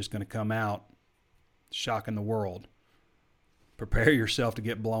thinking you're just going to come out shocking the world. Prepare yourself to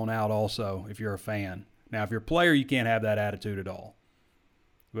get blown out also if you're a fan. Now, if you're a player, you can't have that attitude at all.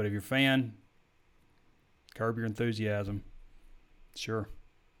 But if you're a fan, curb your enthusiasm. Sure.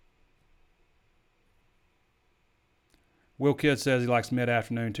 Will Kidd says he likes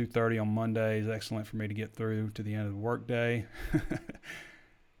mid-afternoon, 2:30 on Mondays. Excellent for me to get through to the end of the workday.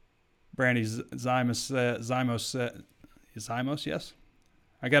 Brandy Zymos, yes?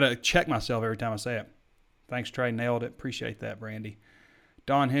 I got to check myself every time I say it. Thanks, Trey. Nailed it. Appreciate that, Brandy.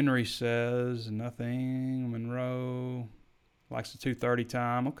 Don Henry says nothing. Monroe likes the 2:30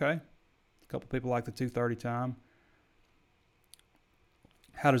 time. Okay. A couple people like the 2:30 time.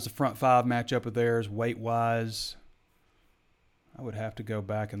 How does the front five match up with theirs weight-wise? I would have to go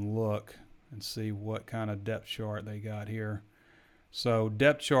back and look and see what kind of depth chart they got here. So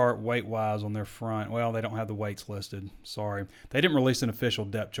depth chart weight-wise on their front, well, they don't have the weights listed. Sorry. They didn't release an official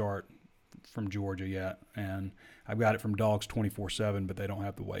depth chart from Georgia yet, and I've got it from Dogs 24/7, but they don't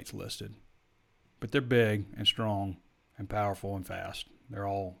have the weights listed. But they're big and strong and powerful and fast. They're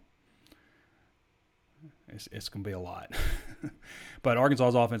all – it's going to be a lot. But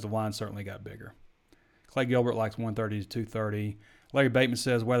Arkansas's offensive line certainly got bigger. Clay Gilbert likes 1:30 to 2:30. Larry Bateman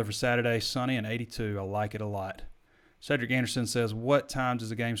says weather for Saturday, sunny and 82. I like it a lot. Cedric Anderson says, what time does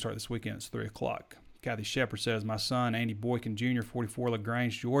the game start this weekend? It's 3 o'clock. Kathy Shepard says, my son, Andy Boykin Jr., 44,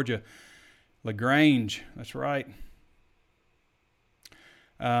 LaGrange, Georgia. LaGrange, that's right.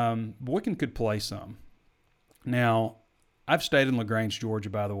 Boykin could play some. Now, I've stayed in LaGrange, Georgia,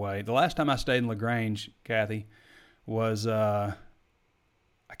 by the way. The last time I stayed in LaGrange, Kathy, was I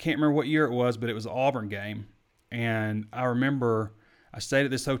can't remember what year it was, but it was the Auburn game. And I remember I stayed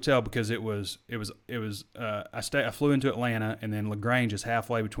at this hotel because I flew into Atlanta, and then LaGrange is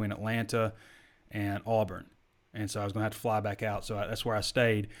halfway between Atlanta and Auburn. And so I was going to have to fly back out. So that's where I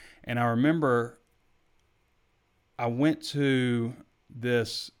stayed. And I remember I went to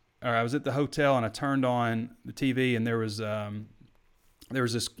I was at the hotel, and I turned on the TV, and there was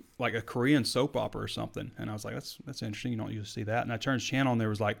this like a Korean soap opera or something. And I was like, that's interesting. You don't usually see that. And I turned the channel, and there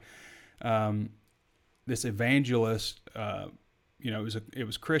was like this evangelist, it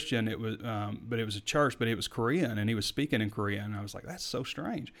was Christian. It was, but it was a church, but it was Korean, and he was speaking in Korean. And I was like, that's so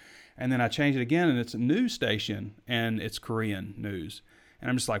strange. And then I changed it again, and it's a news station, and it's Korean news. And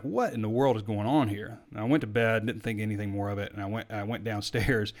I'm just like, what in the world is going on here? And I went to bed, didn't think anything more of it, and I went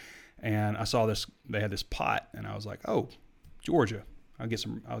downstairs, and I saw this. They had this pot, and I was like, oh, Georgia, I'll get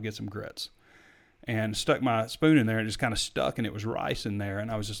some grits. And stuck my spoon in there, and it just kind of stuck, and it was rice in there. And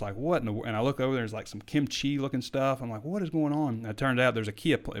I was just like, what in the world? And I look over there, there's like some kimchi-looking stuff. I'm like, what is going on? And it turned out there's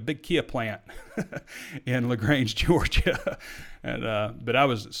a big Kia plant in LaGrange, Georgia. And but I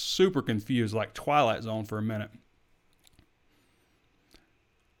was super confused, like Twilight Zone for a minute.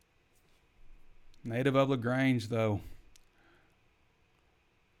 Native of LaGrange, though.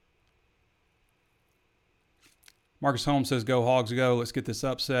 Marcus Holmes says, go Hogs go. Let's get this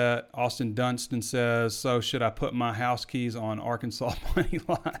upset. Austin Dunstan says, so should I put my house keys on Arkansas money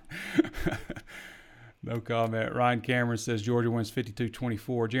line? No comment. Ryan Cameron says, Georgia wins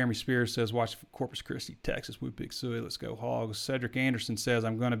 52-24. Jeremy Spears says, watch Corpus Christi, Texas. Woo Pig Suey. Let's go Hogs. Cedric Anderson says,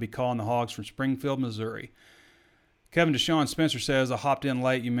 I'm going to be calling the Hogs from Springfield, Missouri. Kevin Deshaun Spencer says, I hopped in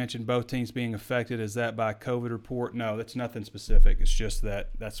late. You mentioned both teams being affected. Is that by a COVID report? No, that's nothing specific. It's just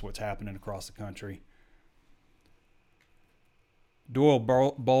that's what's happening across the country. Doyle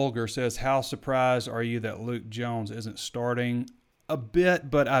Bolger says, how surprised are you that Luke Jones isn't starting? A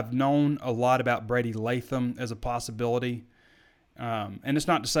bit, but I've known a lot about Brady Latham as a possibility. And it's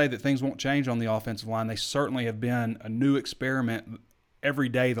not to say that things won't change on the offensive line. They certainly have been a new experiment every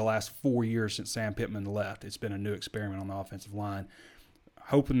day the last 4 years since Sam Pittman left. It's been a new experiment on the offensive line.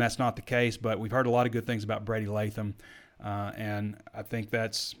 hoping that's not the case, but we've heard a lot of good things about Brady Latham, and I think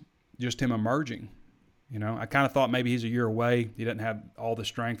that's just him emerging. You know, I kind of thought maybe he's a year away. He doesn't have all the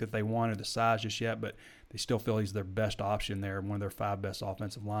strength that they want or the size just yet, but they still feel he's their best option there, one of their 5 best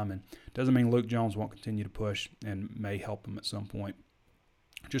offensive linemen. Doesn't mean Luke Jones won't continue to push and may help him at some point.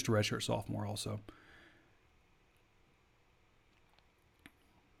 Just a redshirt sophomore also.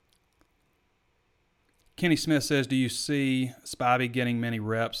 Kenny Smith says, do you see Spivey getting many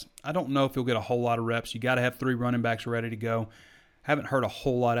reps? I don't know if he'll get a whole lot of reps. You got to have 3 running backs ready to go. Haven't heard a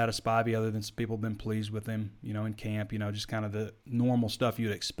whole lot out of Spivey other than some people have been pleased with him, you know, in camp, you know, just kind of the normal stuff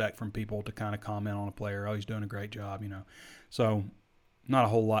you'd expect from people to kind of comment on a player. Oh, he's doing a great job, you know. So not a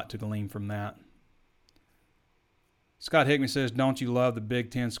whole lot to glean from that. Scott Hickman says, don't you love the Big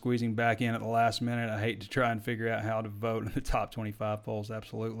Ten squeezing back in at the last minute? I hate to try and figure out how to vote in the top 25 polls.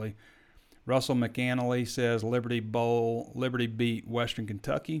 Absolutely. Russell McAnally says Liberty beat Western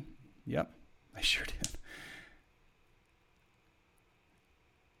Kentucky. Yep, they sure did.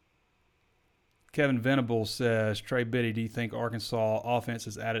 Kevin Venables says, Trey Biddy, do you think Arkansas offense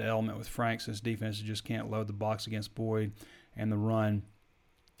has added element with Frank since defenses just can't load the box against Boyd and the run?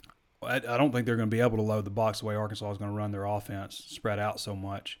 I don't think they're going to be able to load the box the way Arkansas is going to run their offense, spread out so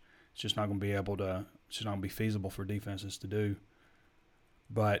much. It's just not going to be able to. It's just not going to be feasible for defenses to do.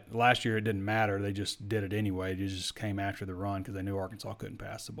 But last year it didn't matter. They just did it anyway. They just came after the run because they knew Arkansas couldn't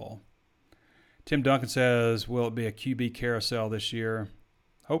pass the ball. Tim Duncan says, will it be a QB carousel this year?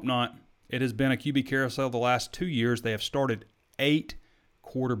 Hope not. It has been a QB carousel the last 2 years. They have started 8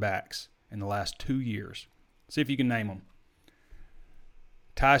 quarterbacks in the last 2 years. See if you can name them.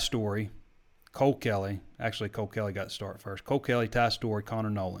 Ty Story, Cole Kelly. Actually, Cole Kelly got to start first. Cole Kelly, Ty Story, Connor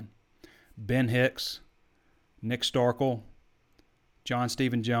Nolan. Ben Hicks, Nick Starkel, John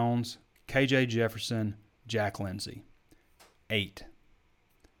Stephen Jones, KJ Jefferson, Jack Lindsey. 8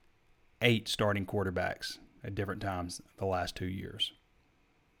 starting quarterbacks at different times the last 2 years.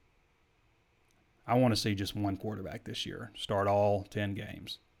 I want to see just one quarterback this year start all 10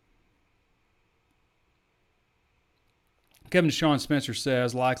 games. Kevin Deshaun Spencer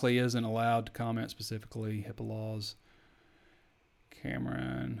says, likely isn't allowed to comment specifically, HIPAA laws.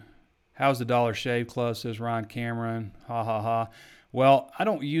 Cameron, how's the Dollar Shave Club, says Ryan Cameron. Ha, ha, ha. Well, I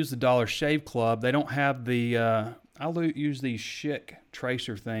don't use the Dollar Shave Club. They don't have the, I'll use these Schick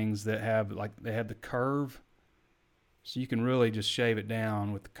tracer things that have, they have the curve. So you can really just shave it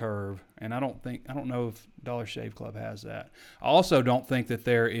down with the curve. And I don't know if Dollar Shave Club has that. I also don't think that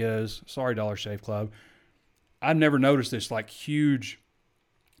there is, sorry, Dollar Shave Club, I've never noticed this huge,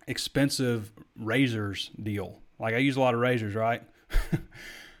 expensive razors deal. I use a lot of razors, right?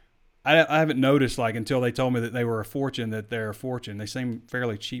 I haven't noticed until they told me that they were a fortune, that they're a fortune. They seem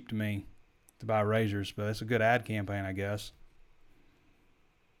fairly cheap to me to buy razors, but it's a good ad campaign, I guess.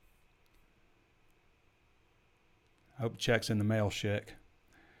 I hope check's in the mail, Schick.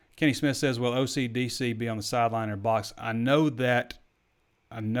 Kenny Smith says, will OCDC be on the sideline or box? I know that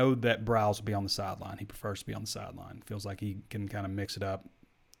Browse will be on the sideline. He prefers to be on the sideline. Feels like he can kind of mix it up,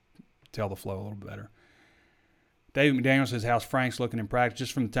 tell the flow a little bit better. David McDaniel says, how's Frank's looking in practice?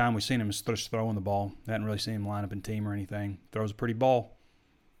 Just from the time we've seen him, he's just throwing the ball. Hadn't really seen him line up in team or anything. Throws a pretty ball.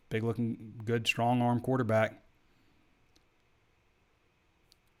 Big-looking, good, strong-arm quarterback.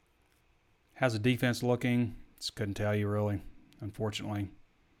 How's the defense looking? Just couldn't tell you, really, unfortunately.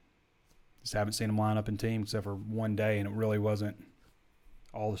 Just haven't seen him line up in team except for one day, and it really wasn't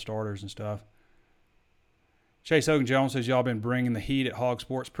all the starters and stuff. Chase Hogan-Jones says, y'all been bringing the heat at Hog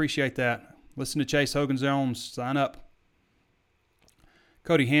Sports. Appreciate that. Listen to Chase Hogan-Jones. Sign up.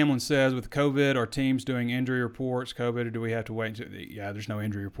 Cody Hamlin says, with COVID, are teams doing injury reports? COVID, or do we have to wait? Yeah, there's no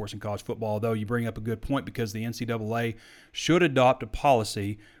injury reports in college football, though you bring up a good point because the NCAA should adopt a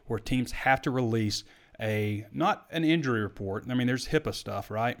policy where teams have to release not an injury report. I mean, there's HIPAA stuff,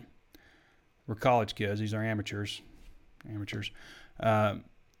 right? We're college kids. These are amateurs.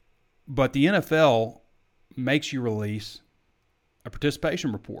 But the NFL makes you release a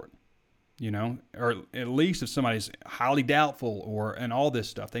participation report, or at least if somebody's highly doubtful and all this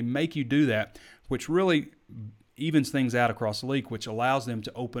stuff. They make you do that, which really evens things out across the league, which allows them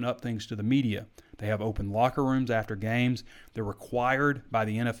to open up things to the media. They have open locker rooms after games. They're required by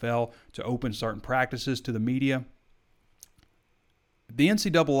the NFL to open certain practices to the media. The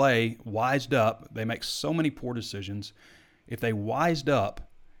NCAA wised up. They make so many poor decisions. If they wised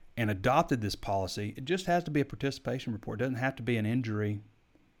up and adopted this policy, it just has to be a participation report. It doesn't have to be an injury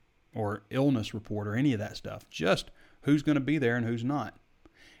or illness report or any of that stuff. Just who's going to be there and who's not.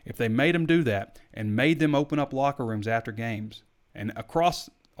 If they made them do that and made them open up locker rooms after games and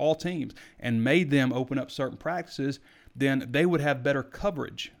across all teams and made them open up certain practices, then they would have better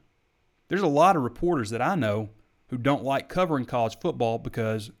coverage. There's a lot of reporters that I know who don't like covering college football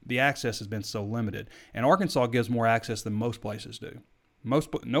because the access has been so limited. And Arkansas gives more access than most places do.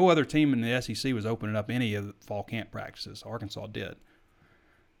 No other team in the SEC was opening up any of the fall camp practices. Arkansas did.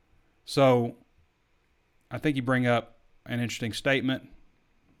 So I think you bring up an interesting statement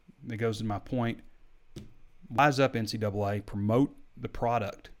that goes to my point. Wise up, NCAA. Promote the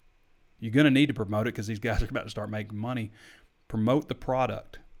product. You're going to need to promote it because these guys are about to start making money. Promote the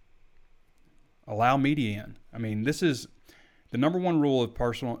product. Allow media in. I mean, this is the number one rule of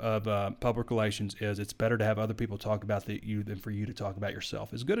public relations is it's better to have other people talk about you than for you to talk about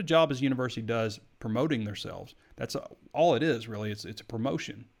yourself. As good a job as the university does promoting themselves, that's all it is really. It's a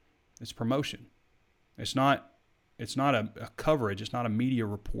promotion. It's promotion. It's not a coverage. It's not a media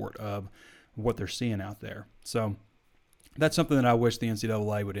report of what they're seeing out there. So that's something that I wish the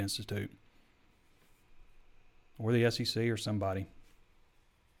NCAA would institute, or the SEC or somebody.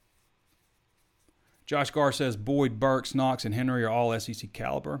 Josh Garr says Boyd, Burks, Knox, and Henry are all SEC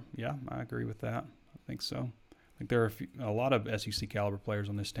caliber. Yeah, I agree with that. I think so. I think there are a lot of SEC caliber players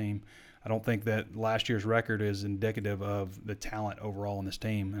on this team. I don't think that last year's record is indicative of the talent overall on this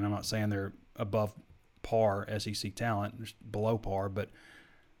team. And I'm not saying they're above par SEC talent, just below par, but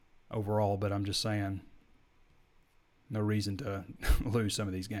overall. But I'm just saying no reason to lose some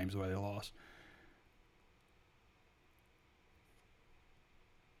of these games the way they lost.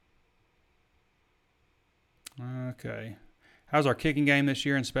 Okay. How's our kicking game this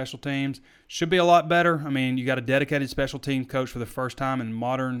year in special teams? Should be a lot better. I mean, you got a dedicated special team coach for the first time in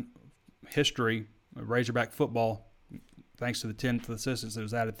modern history of Razorback football, thanks to the 10th assistants that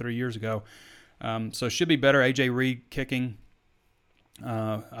was added 3 years ago. So it should be better. A.J. Reed kicking.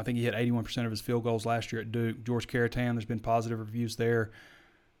 I think he hit 81% of his field goals last year at Duke. George Caratan, there's been positive reviews there.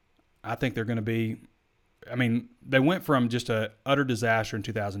 I think they're going to be – I mean, they went from just an utter disaster in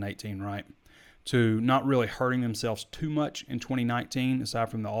 2018, right, to not really hurting themselves too much in 2019, aside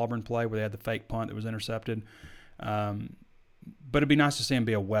from the Auburn play where they had the fake punt that was intercepted. But it'd be nice to see them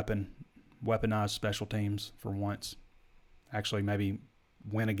be a weaponized special teams for once. Actually, maybe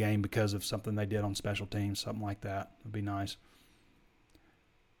win a game because of something they did on special teams, something like that. Would be nice.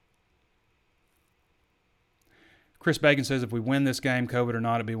 Chris Bacon says if we win this game, COVID or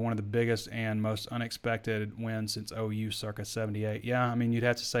not, it'd be one of the biggest and most unexpected wins since OU circa 78. Yeah, I mean, you'd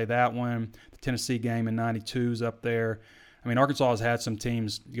have to say that one. The Tennessee game in 92 is up there. I mean, Arkansas has had some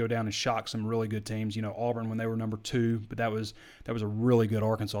teams go down and shock some really good teams. You know, Auburn when they were number 2, but that was a really good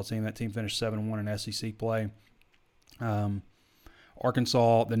Arkansas team. That team finished 7-1 in SEC play.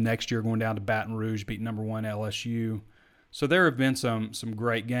 Arkansas the next year going down to Baton Rouge, beat number 1 LSU. So there have been some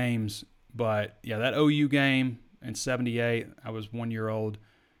great games, but yeah, that OU game in 78, I was 1 year old.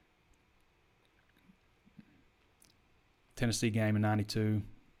 Tennessee game in 92.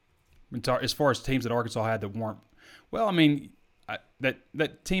 As far as teams that Arkansas had that weren't, well, I mean,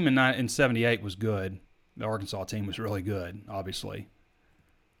 that team in 78 was good. The Arkansas team was really good, obviously.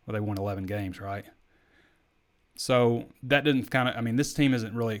 Well, they won 11 games, right? So that didn't this team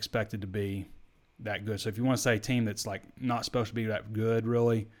isn't really expected to be that good. So if you want to say a team that's like not supposed to be that good,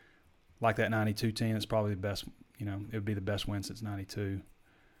 really, like that 92 team, it's probably the best. You know, it would be the best win since 92.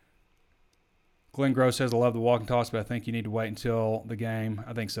 Glenn Gross says, I love the walk and toss, but I think you need to wait until the game.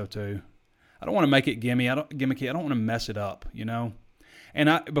 I think so, too. I don't want to make it gimmicky. I don't want to mess it up, you know.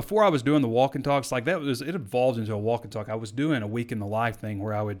 And before I was doing the walk and talks, like it evolved into a walk and talk. I was doing a week in the life thing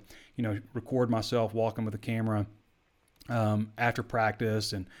where I would, you know, record myself walking with the camera after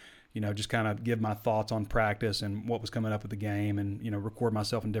practice and, you know, just kind of give my thoughts on practice and what was coming up with the game and, you know, record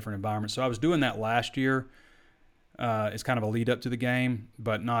myself in different environments. So I was doing that last year. It's kind of a lead up to the game,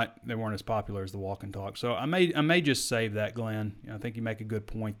 but they weren't as popular as the walk and talk. So I may just save that, Glenn. You know, I think you make a good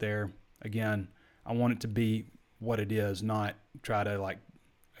point there. Again, I want it to be what it is, not try to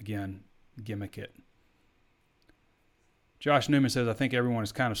gimmick it. Josh Newman says, I think everyone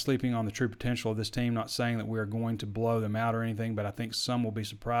is kind of sleeping on the true potential of this team, not saying that we are going to blow them out or anything, but I think some will be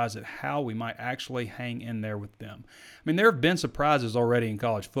surprised at how we might actually hang in there with them. I mean, there have been surprises already in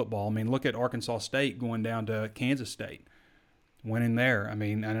college football. I mean, look at Arkansas State going down to Kansas State, winning there. I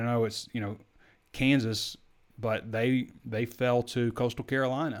mean, I know it's, you know, Kansas, but they fell to Coastal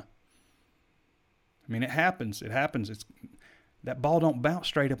Carolina. I mean, it happens. It happens. That ball don't bounce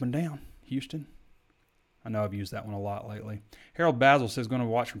straight up and down, Houston. I know I've used that one a lot lately. Harold Basil says, going to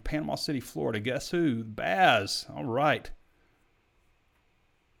watch from Panama City, Florida. Guess who? Baz. All right.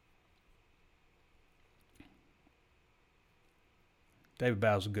 David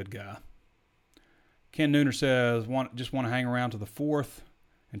Basil's a good guy. Ken Nooner says, just want to hang around to the 4th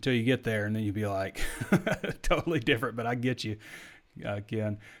until you get there, and then you'll be like, totally different. But I get you,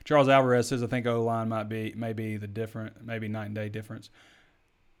 Ken. Charles Alvarez says, I think O-line maybe the different, maybe night and day difference.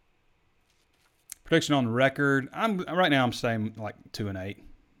 Prediction on the record. Right now I'm saying like 2-8.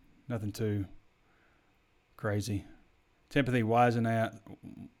 Nothing too crazy. Timothy Wisenant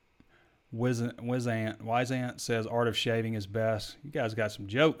says art of shaving is best. You guys got some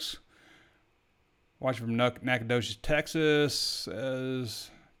jokes. Watching from Nacogdoches, Texas,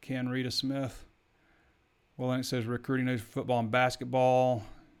 says Ken Rita Smith. Well, it says recruiting news for football and basketball.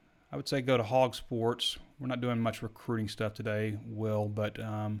 I would say go to Hog Sports. We're not doing much recruiting stuff today, Will, but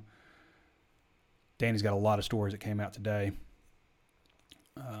Danny's got a lot of stories that came out today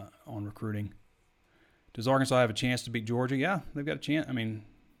on recruiting. Does Arkansas have a chance to beat Georgia? Yeah, they've got a chance. I mean,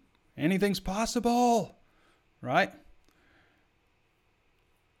 anything's possible, right?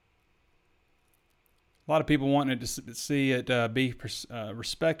 A lot of people wanting to see it be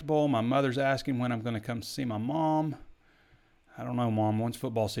respectable. My mother's asking when I'm going to come see my mom. I don't know, Mom. Once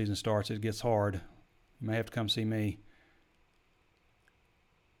football season starts, it gets hard. You may have to come see me.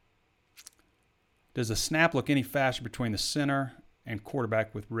 Does the snap look any faster between the center and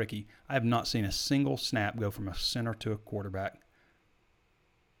quarterback with Ricky? I have not seen a single snap go from a center to a quarterback.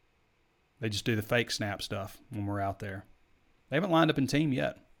 They just do the fake snap stuff when we're out there. They haven't lined up in team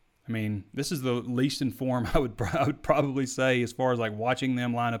yet. I mean, this is the least informed I would probably say as far as like watching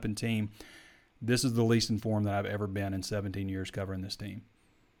them line up in team. This is the least informed that I've ever been in 17 years covering this team.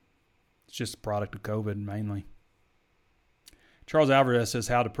 It's just a product of COVID mainly. Charles Alvarez says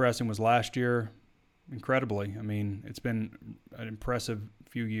how depressing was last year. Incredibly. I mean, it's been an impressive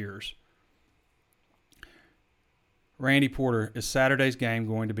few years. Randy Porter, is Saturday's game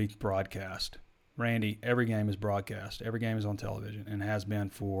going to be broadcast? Randy, every game is broadcast. Every game is on television and has been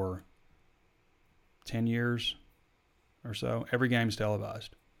for 10 years or so. Every game is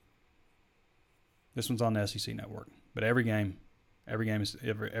televised. This one's on the SEC network, but every game is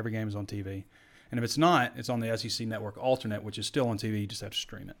on TV. And if it's not, it's on the SEC network alternate, which is still on TV. You just have to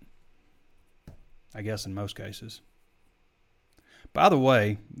stream it, I guess, in most cases. By the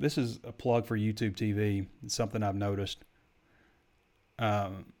way, this is a plug for YouTube TV. It's something I've noticed.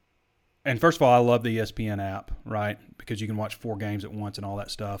 And first of all, I love the ESPN app, right? Because you can watch 4 games at once and all that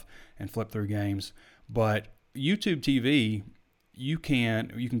stuff and flip through games. But YouTube TV, you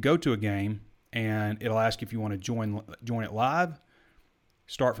can go to a game and it'll ask if you want to join it live,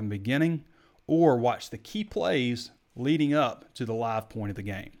 start from the beginning, or watch the key plays leading up to the live point of the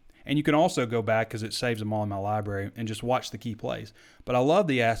game. And you can also go back, because it saves them all in my library, and just watch the key plays. But I love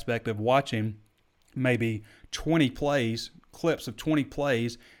the aspect of watching maybe 20 plays, clips of 20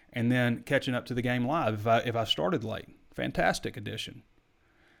 plays, and then catching up to the game live if I started late. Fantastic addition.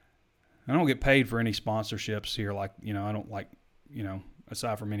 I don't get paid for any sponsorships here, I don't like,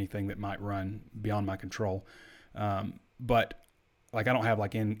 aside from anything that might run beyond my control. But I don't have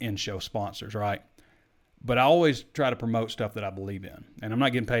in-show sponsors, right? But I always try to promote stuff that I believe in. And I'm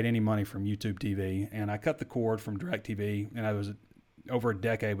not getting paid any money from YouTube TV. And I cut the cord from DirecTV, and I was over a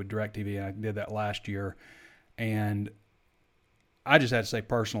decade with DirecTV, and I did that last year. And I just had to say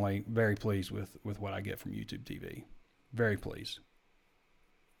personally, very pleased with what I get from YouTube TV. Very pleased.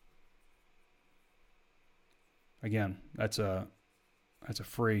 Again, that's a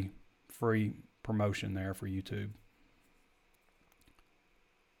free promotion there for YouTube.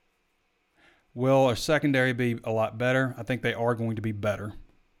 Will our secondary be a lot better? I think they are going to be better.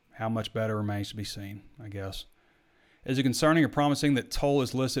 How much better remains to be seen, I guess. Is it concerning or promising that Toll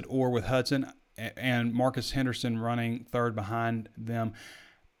is listed or with Hudson and Marcus Henderson running third behind them?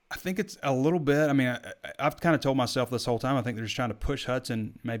 I think it's a little bit. I mean, I've kind of told myself this whole time, I think they're just trying to push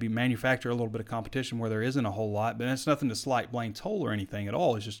Hudson, maybe manufacture a little bit of competition where there isn't a whole lot. But it's nothing to slight Blaine Toll or anything at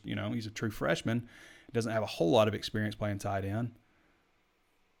all. It's just, he's a true freshman. Doesn't have a whole lot of experience playing tight end.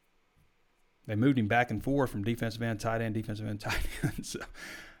 They moved him back and forth from defensive end, tight end, defensive end, tight end. So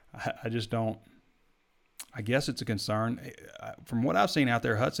I just don't. I guess it's a concern. From what I've seen out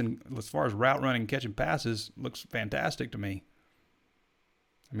there, Hudson, as far as route running and catching passes, looks fantastic to me.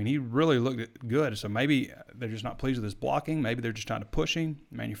 I mean, he really looked good. So maybe they're just not pleased with his blocking. Maybe they're just trying to push him,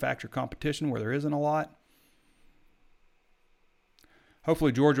 manufacture competition where there isn't a lot.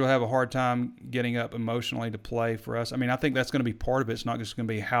 Hopefully Georgia will have a hard time getting up emotionally to play for us. I mean, I think that's going to be part of it. It's not just going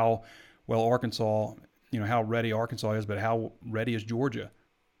to be how well Arkansas, how ready Arkansas is, but how ready is Georgia.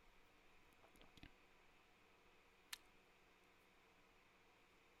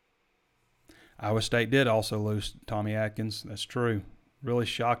 Iowa State did also lose Tommy Atkins. That's true. Really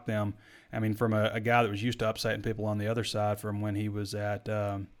shocked them. I mean, from a guy that was used to upsetting people on the other side from when he was at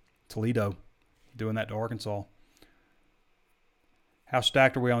Toledo, doing that to Arkansas. How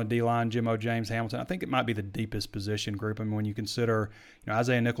stacked are we on the D-line? Jimmo, James, Hamilton. I think it might be the deepest position group. I mean, when you consider,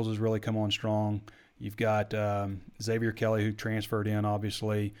 Isaiah Nichols has really come on strong. You've got Xavier Kelly, who transferred in,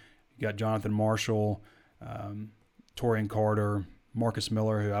 obviously. You've got Jonathan Marshall, Torian Carter, Marcus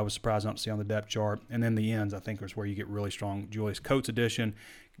Miller, who I was surprised not to see on the depth chart. And then the ends, I think, is where you get really strong. Julius Coates addition,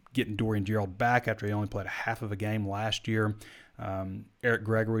 getting Dorian Gerald back after he only played a half of a game last year. Eric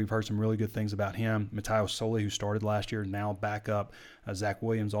Gregory, we've heard some really good things about him. Matayo Soli, who started last year, now back up. Zach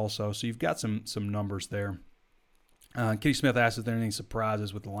Williams also. So you've got some numbers there. Kitty Smith asked if there are any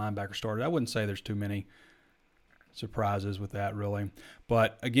surprises with the linebacker started. I wouldn't say there's too many surprises with that, really.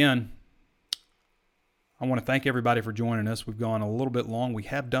 But, again, I want to thank everybody for joining us. We've gone a little bit long. We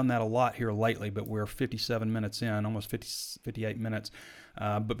have done that a lot here lately, but we're 57 minutes in, almost 58 minutes.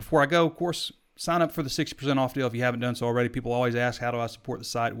 But before I go, of course, sign up for the 60% off deal if you haven't done so already. People always ask, how do I support the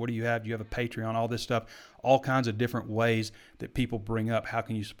site? What do you have? Do you have a Patreon? All this stuff. All kinds of different ways that people bring up, how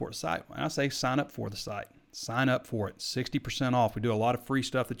can you support the site? And I say sign up for the site. Sign up for it. 60% off. We do a lot of free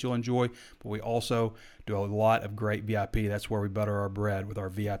stuff that you'll enjoy, but we also do a lot of great VIP. That's where we butter our bread with our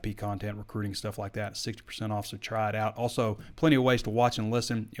VIP content, recruiting, stuff like that. 60% off, so try it out. Also, plenty of ways to watch and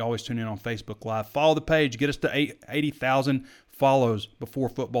listen. You always tune in on Facebook Live. Follow the page. Get us to 80,000 follows before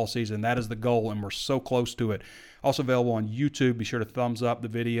football season. That is the goal, and we're so close to it. Also available on YouTube. Be sure to thumbs up the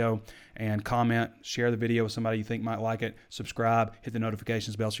video and comment. Share the video with somebody you think might like it. Subscribe. Hit the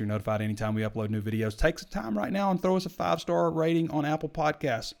notifications bell so you're notified anytime we upload new videos. Take some time right now and throw us a 5-star rating on Apple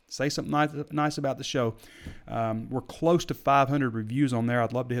Podcasts. Say something nice about the show. We're close to 500 reviews on there.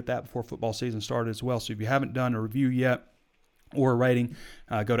 I'd love to hit that before football season started as well. So if you haven't done a review yet, or a rating,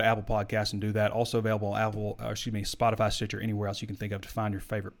 go to Apple Podcasts and do that. Also available on Spotify, Stitcher, anywhere else you can think of to find your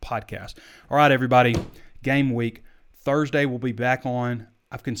favorite podcast. All right, everybody, game week. Thursday we'll be back on.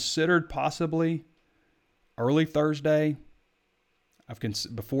 I've considered possibly early Thursday.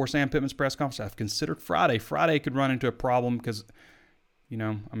 Before Sam Pittman's press conference, I've considered Friday. Friday could run into a problem because,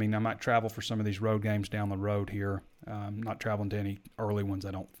 I might travel for some of these road games down the road here. Not traveling to any early ones,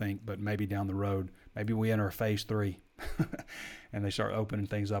 I don't think, but maybe down the road. Maybe we enter a phase 3 and they start opening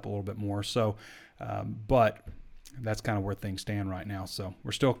things up a little bit more. So, but that's kind of where things stand right now. So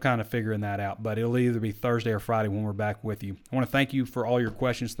we're still kind of figuring that out, but it'll either be Thursday or Friday when we're back with you. I want to thank you for all your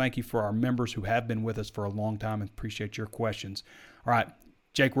questions. Thank you for our members who have been with us for a long time and appreciate your questions. All right.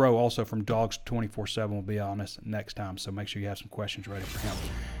 Jake Rowe, also from Dogs 24/7, will be on us next time, so make sure you have some questions ready for him.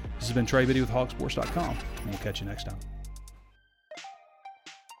 This has been Trey Biddy with Hogsports.com, and we'll catch you next time.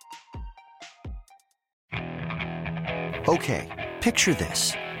 Okay, picture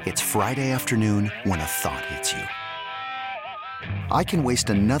this. It's Friday afternoon when a thought hits you. I can waste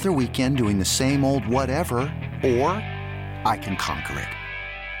another weekend doing the same old whatever, or I can conquer it.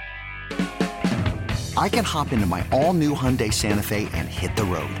 I can hop into my all-new Hyundai Santa Fe and hit the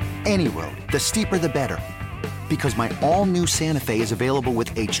road. Any road. The steeper, the better. Because my all-new Santa Fe is available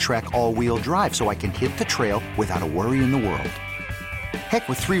with H-Track all-wheel drive, so I can hit the trail without a worry in the world. Heck,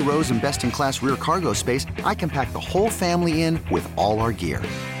 with 3 rows and best-in-class rear cargo space, I can pack the whole family in with all our gear.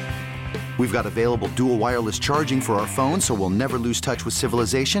 We've got available dual wireless charging for our phones, so we'll never lose touch with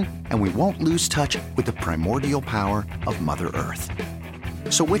civilization, and we won't lose touch with the primordial power of Mother Earth.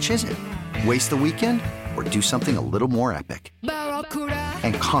 So which is it? Waste the weekend or do something a little more epic?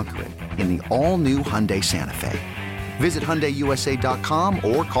 And conquer it in the all-new Hyundai Santa Fe. Visit HyundaiUSA.com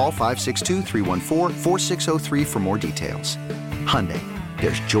or call 562-314-4603 for more details. Hyundai,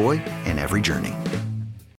 there's joy in every journey.